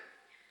side.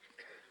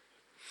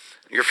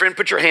 Your friend,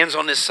 put your hands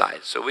on this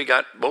side. So we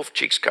got both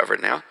cheeks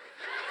covered now.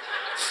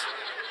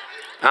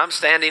 I'm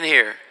standing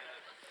here.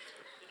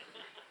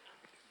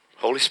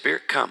 Holy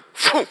Spirit, come.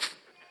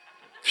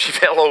 She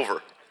fell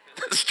over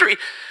the street.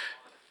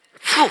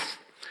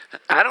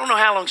 I don't know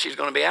how long she's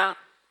going to be out.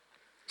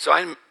 So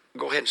I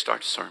go ahead and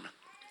start the sermon.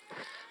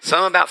 So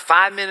I'm about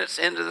 5 minutes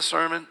into the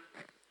sermon.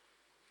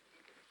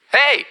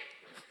 Hey,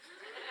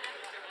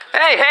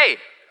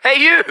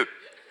 you.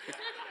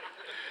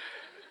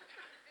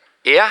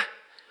 Yeah?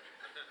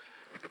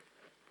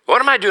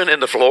 What am I doing in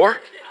the floor?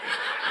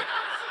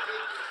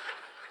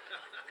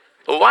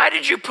 Why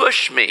did you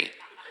push me?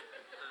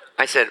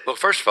 I said, well,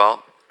 first of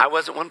all, I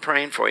wasn't one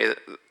praying for you.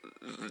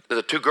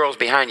 The two girls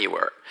behind you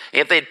were.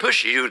 If they'd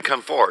pushed you, you would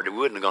come forward. It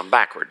wouldn't have gone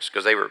backwards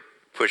because they were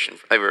pushing.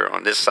 They were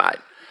on this side.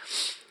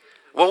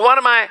 Well, what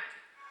am I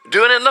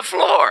doing in the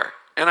floor?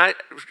 And I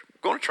was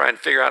going to try and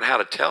figure out how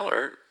to tell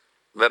her.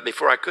 But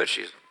before I could,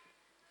 she's,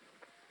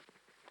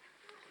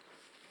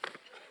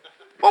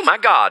 oh, my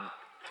God.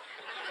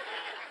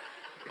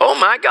 Oh,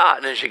 my God.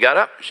 And then she got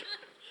up.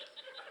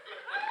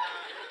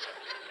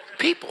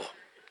 People.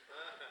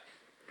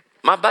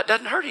 My butt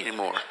doesn't hurt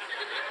anymore.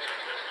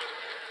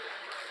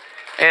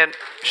 And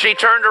she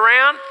turned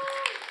around,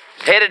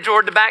 headed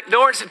toward the back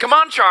door and said, come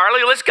on,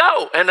 Charlie, let's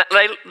go. And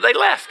they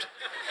left.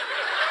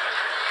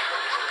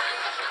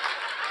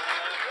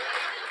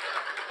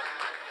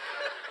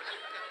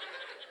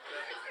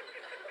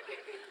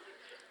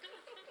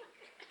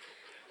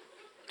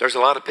 There's a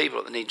lot of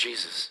people that need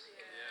Jesus.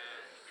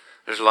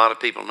 There's a lot of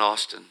people in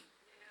Austin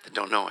that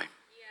don't know him.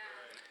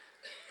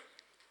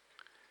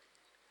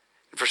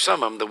 And for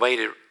some of them, the way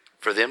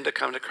for them to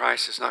come to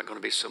Christ is not going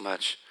to be so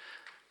much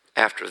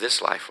after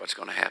this life what's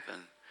going to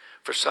happen.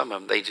 For some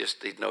of them, they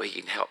know he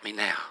can help me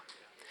now.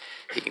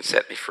 He can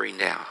set me free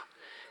now.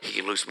 He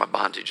can loose my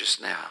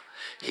bondages now.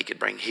 He could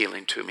bring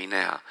healing to me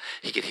now.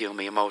 He could heal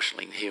me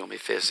emotionally and heal me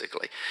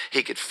physically.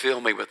 He could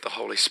fill me with the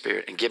Holy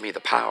Spirit and give me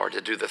the power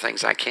to do the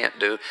things I can't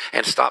do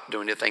and stop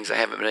doing the things I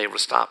haven't been able to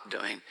stop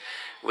doing.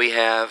 We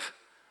have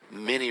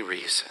many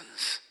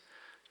reasons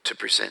to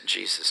present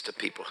Jesus to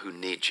people who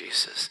need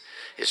Jesus,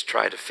 is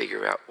try to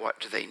figure out what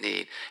do they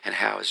need and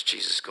how is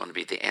Jesus going to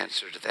be the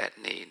answer to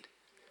that need.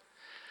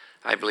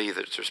 I believe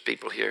that there's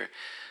people here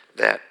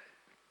that,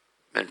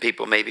 and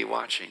people may be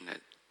watching,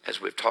 that as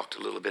we've talked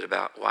a little bit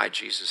about why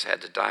Jesus had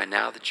to die,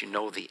 now that you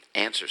know the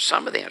answers,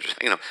 some of the answers,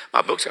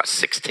 my book's got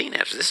 16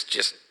 answers. This is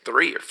just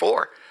 3 or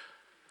 4.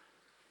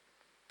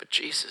 But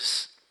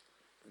Jesus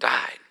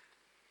died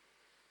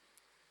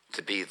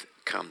to be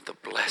come the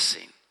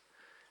blessing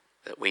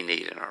that we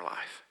need in our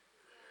life.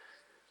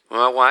 When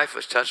my wife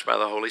was touched by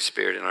the Holy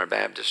Spirit in our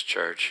Baptist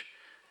church,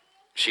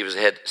 she was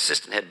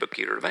assistant head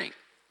bookkeeper at the bank.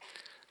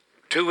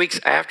 2 weeks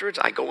afterwards,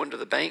 I go into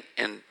the bank,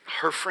 and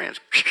her friends,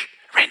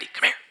 Randy,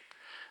 come here.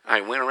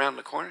 I went around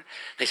the corner.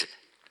 They said,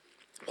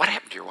 what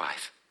happened to your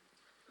wife?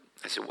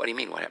 I said, what do you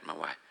mean, what happened to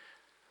my wife?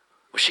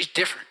 Well, she's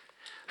different.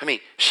 I mean,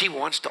 she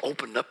wants to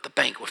open up the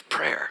bank with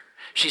prayer.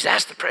 She's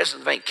asked the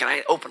president of the bank, can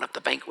I open up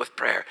the bank with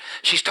prayer?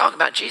 She's talking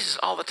about Jesus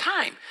all the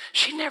time.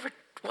 She never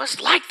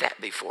was like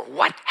that before.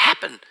 What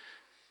happened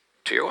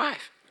to your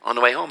wife? On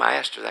the way home, I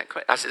asked her that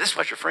question. I said, this is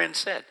what your friend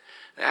said.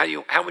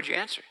 How would you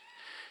answer?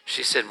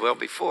 She said, well,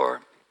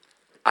 before,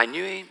 I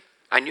knew him,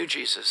 I knew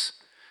Jesus,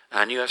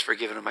 and I knew I was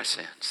forgiven of my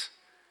sins.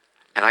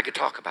 And I could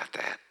talk about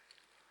that.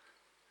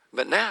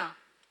 But now,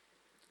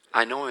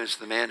 I know him as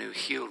the man who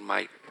healed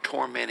my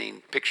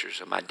tormenting pictures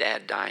of my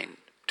dad dying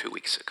 2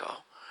 weeks ago,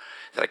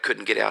 that I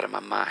couldn't get out of my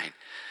mind,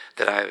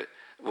 that I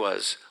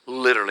was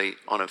literally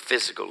on a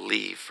physical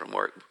leave from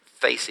work,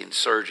 facing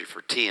surgery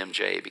for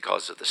TMJ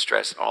because of the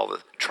stress and all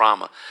the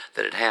trauma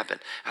that had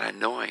happened. And I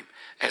know him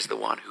as the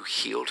one who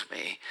healed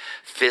me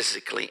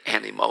physically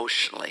and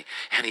emotionally.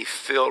 And he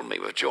filled me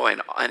with joy.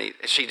 And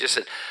she just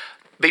said,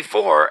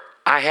 before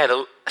I had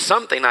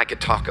something I could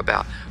talk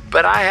about,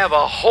 but I have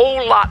a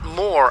whole lot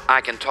more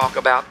I can talk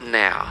about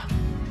now.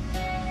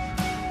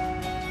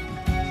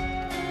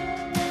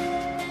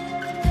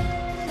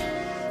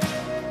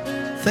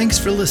 Thanks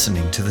for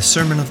listening to the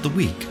Sermon of the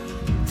Week.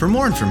 For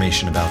more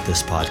information about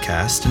this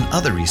podcast and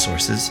other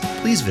resources,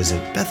 please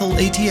visit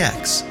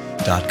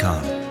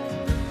bethelatx.com.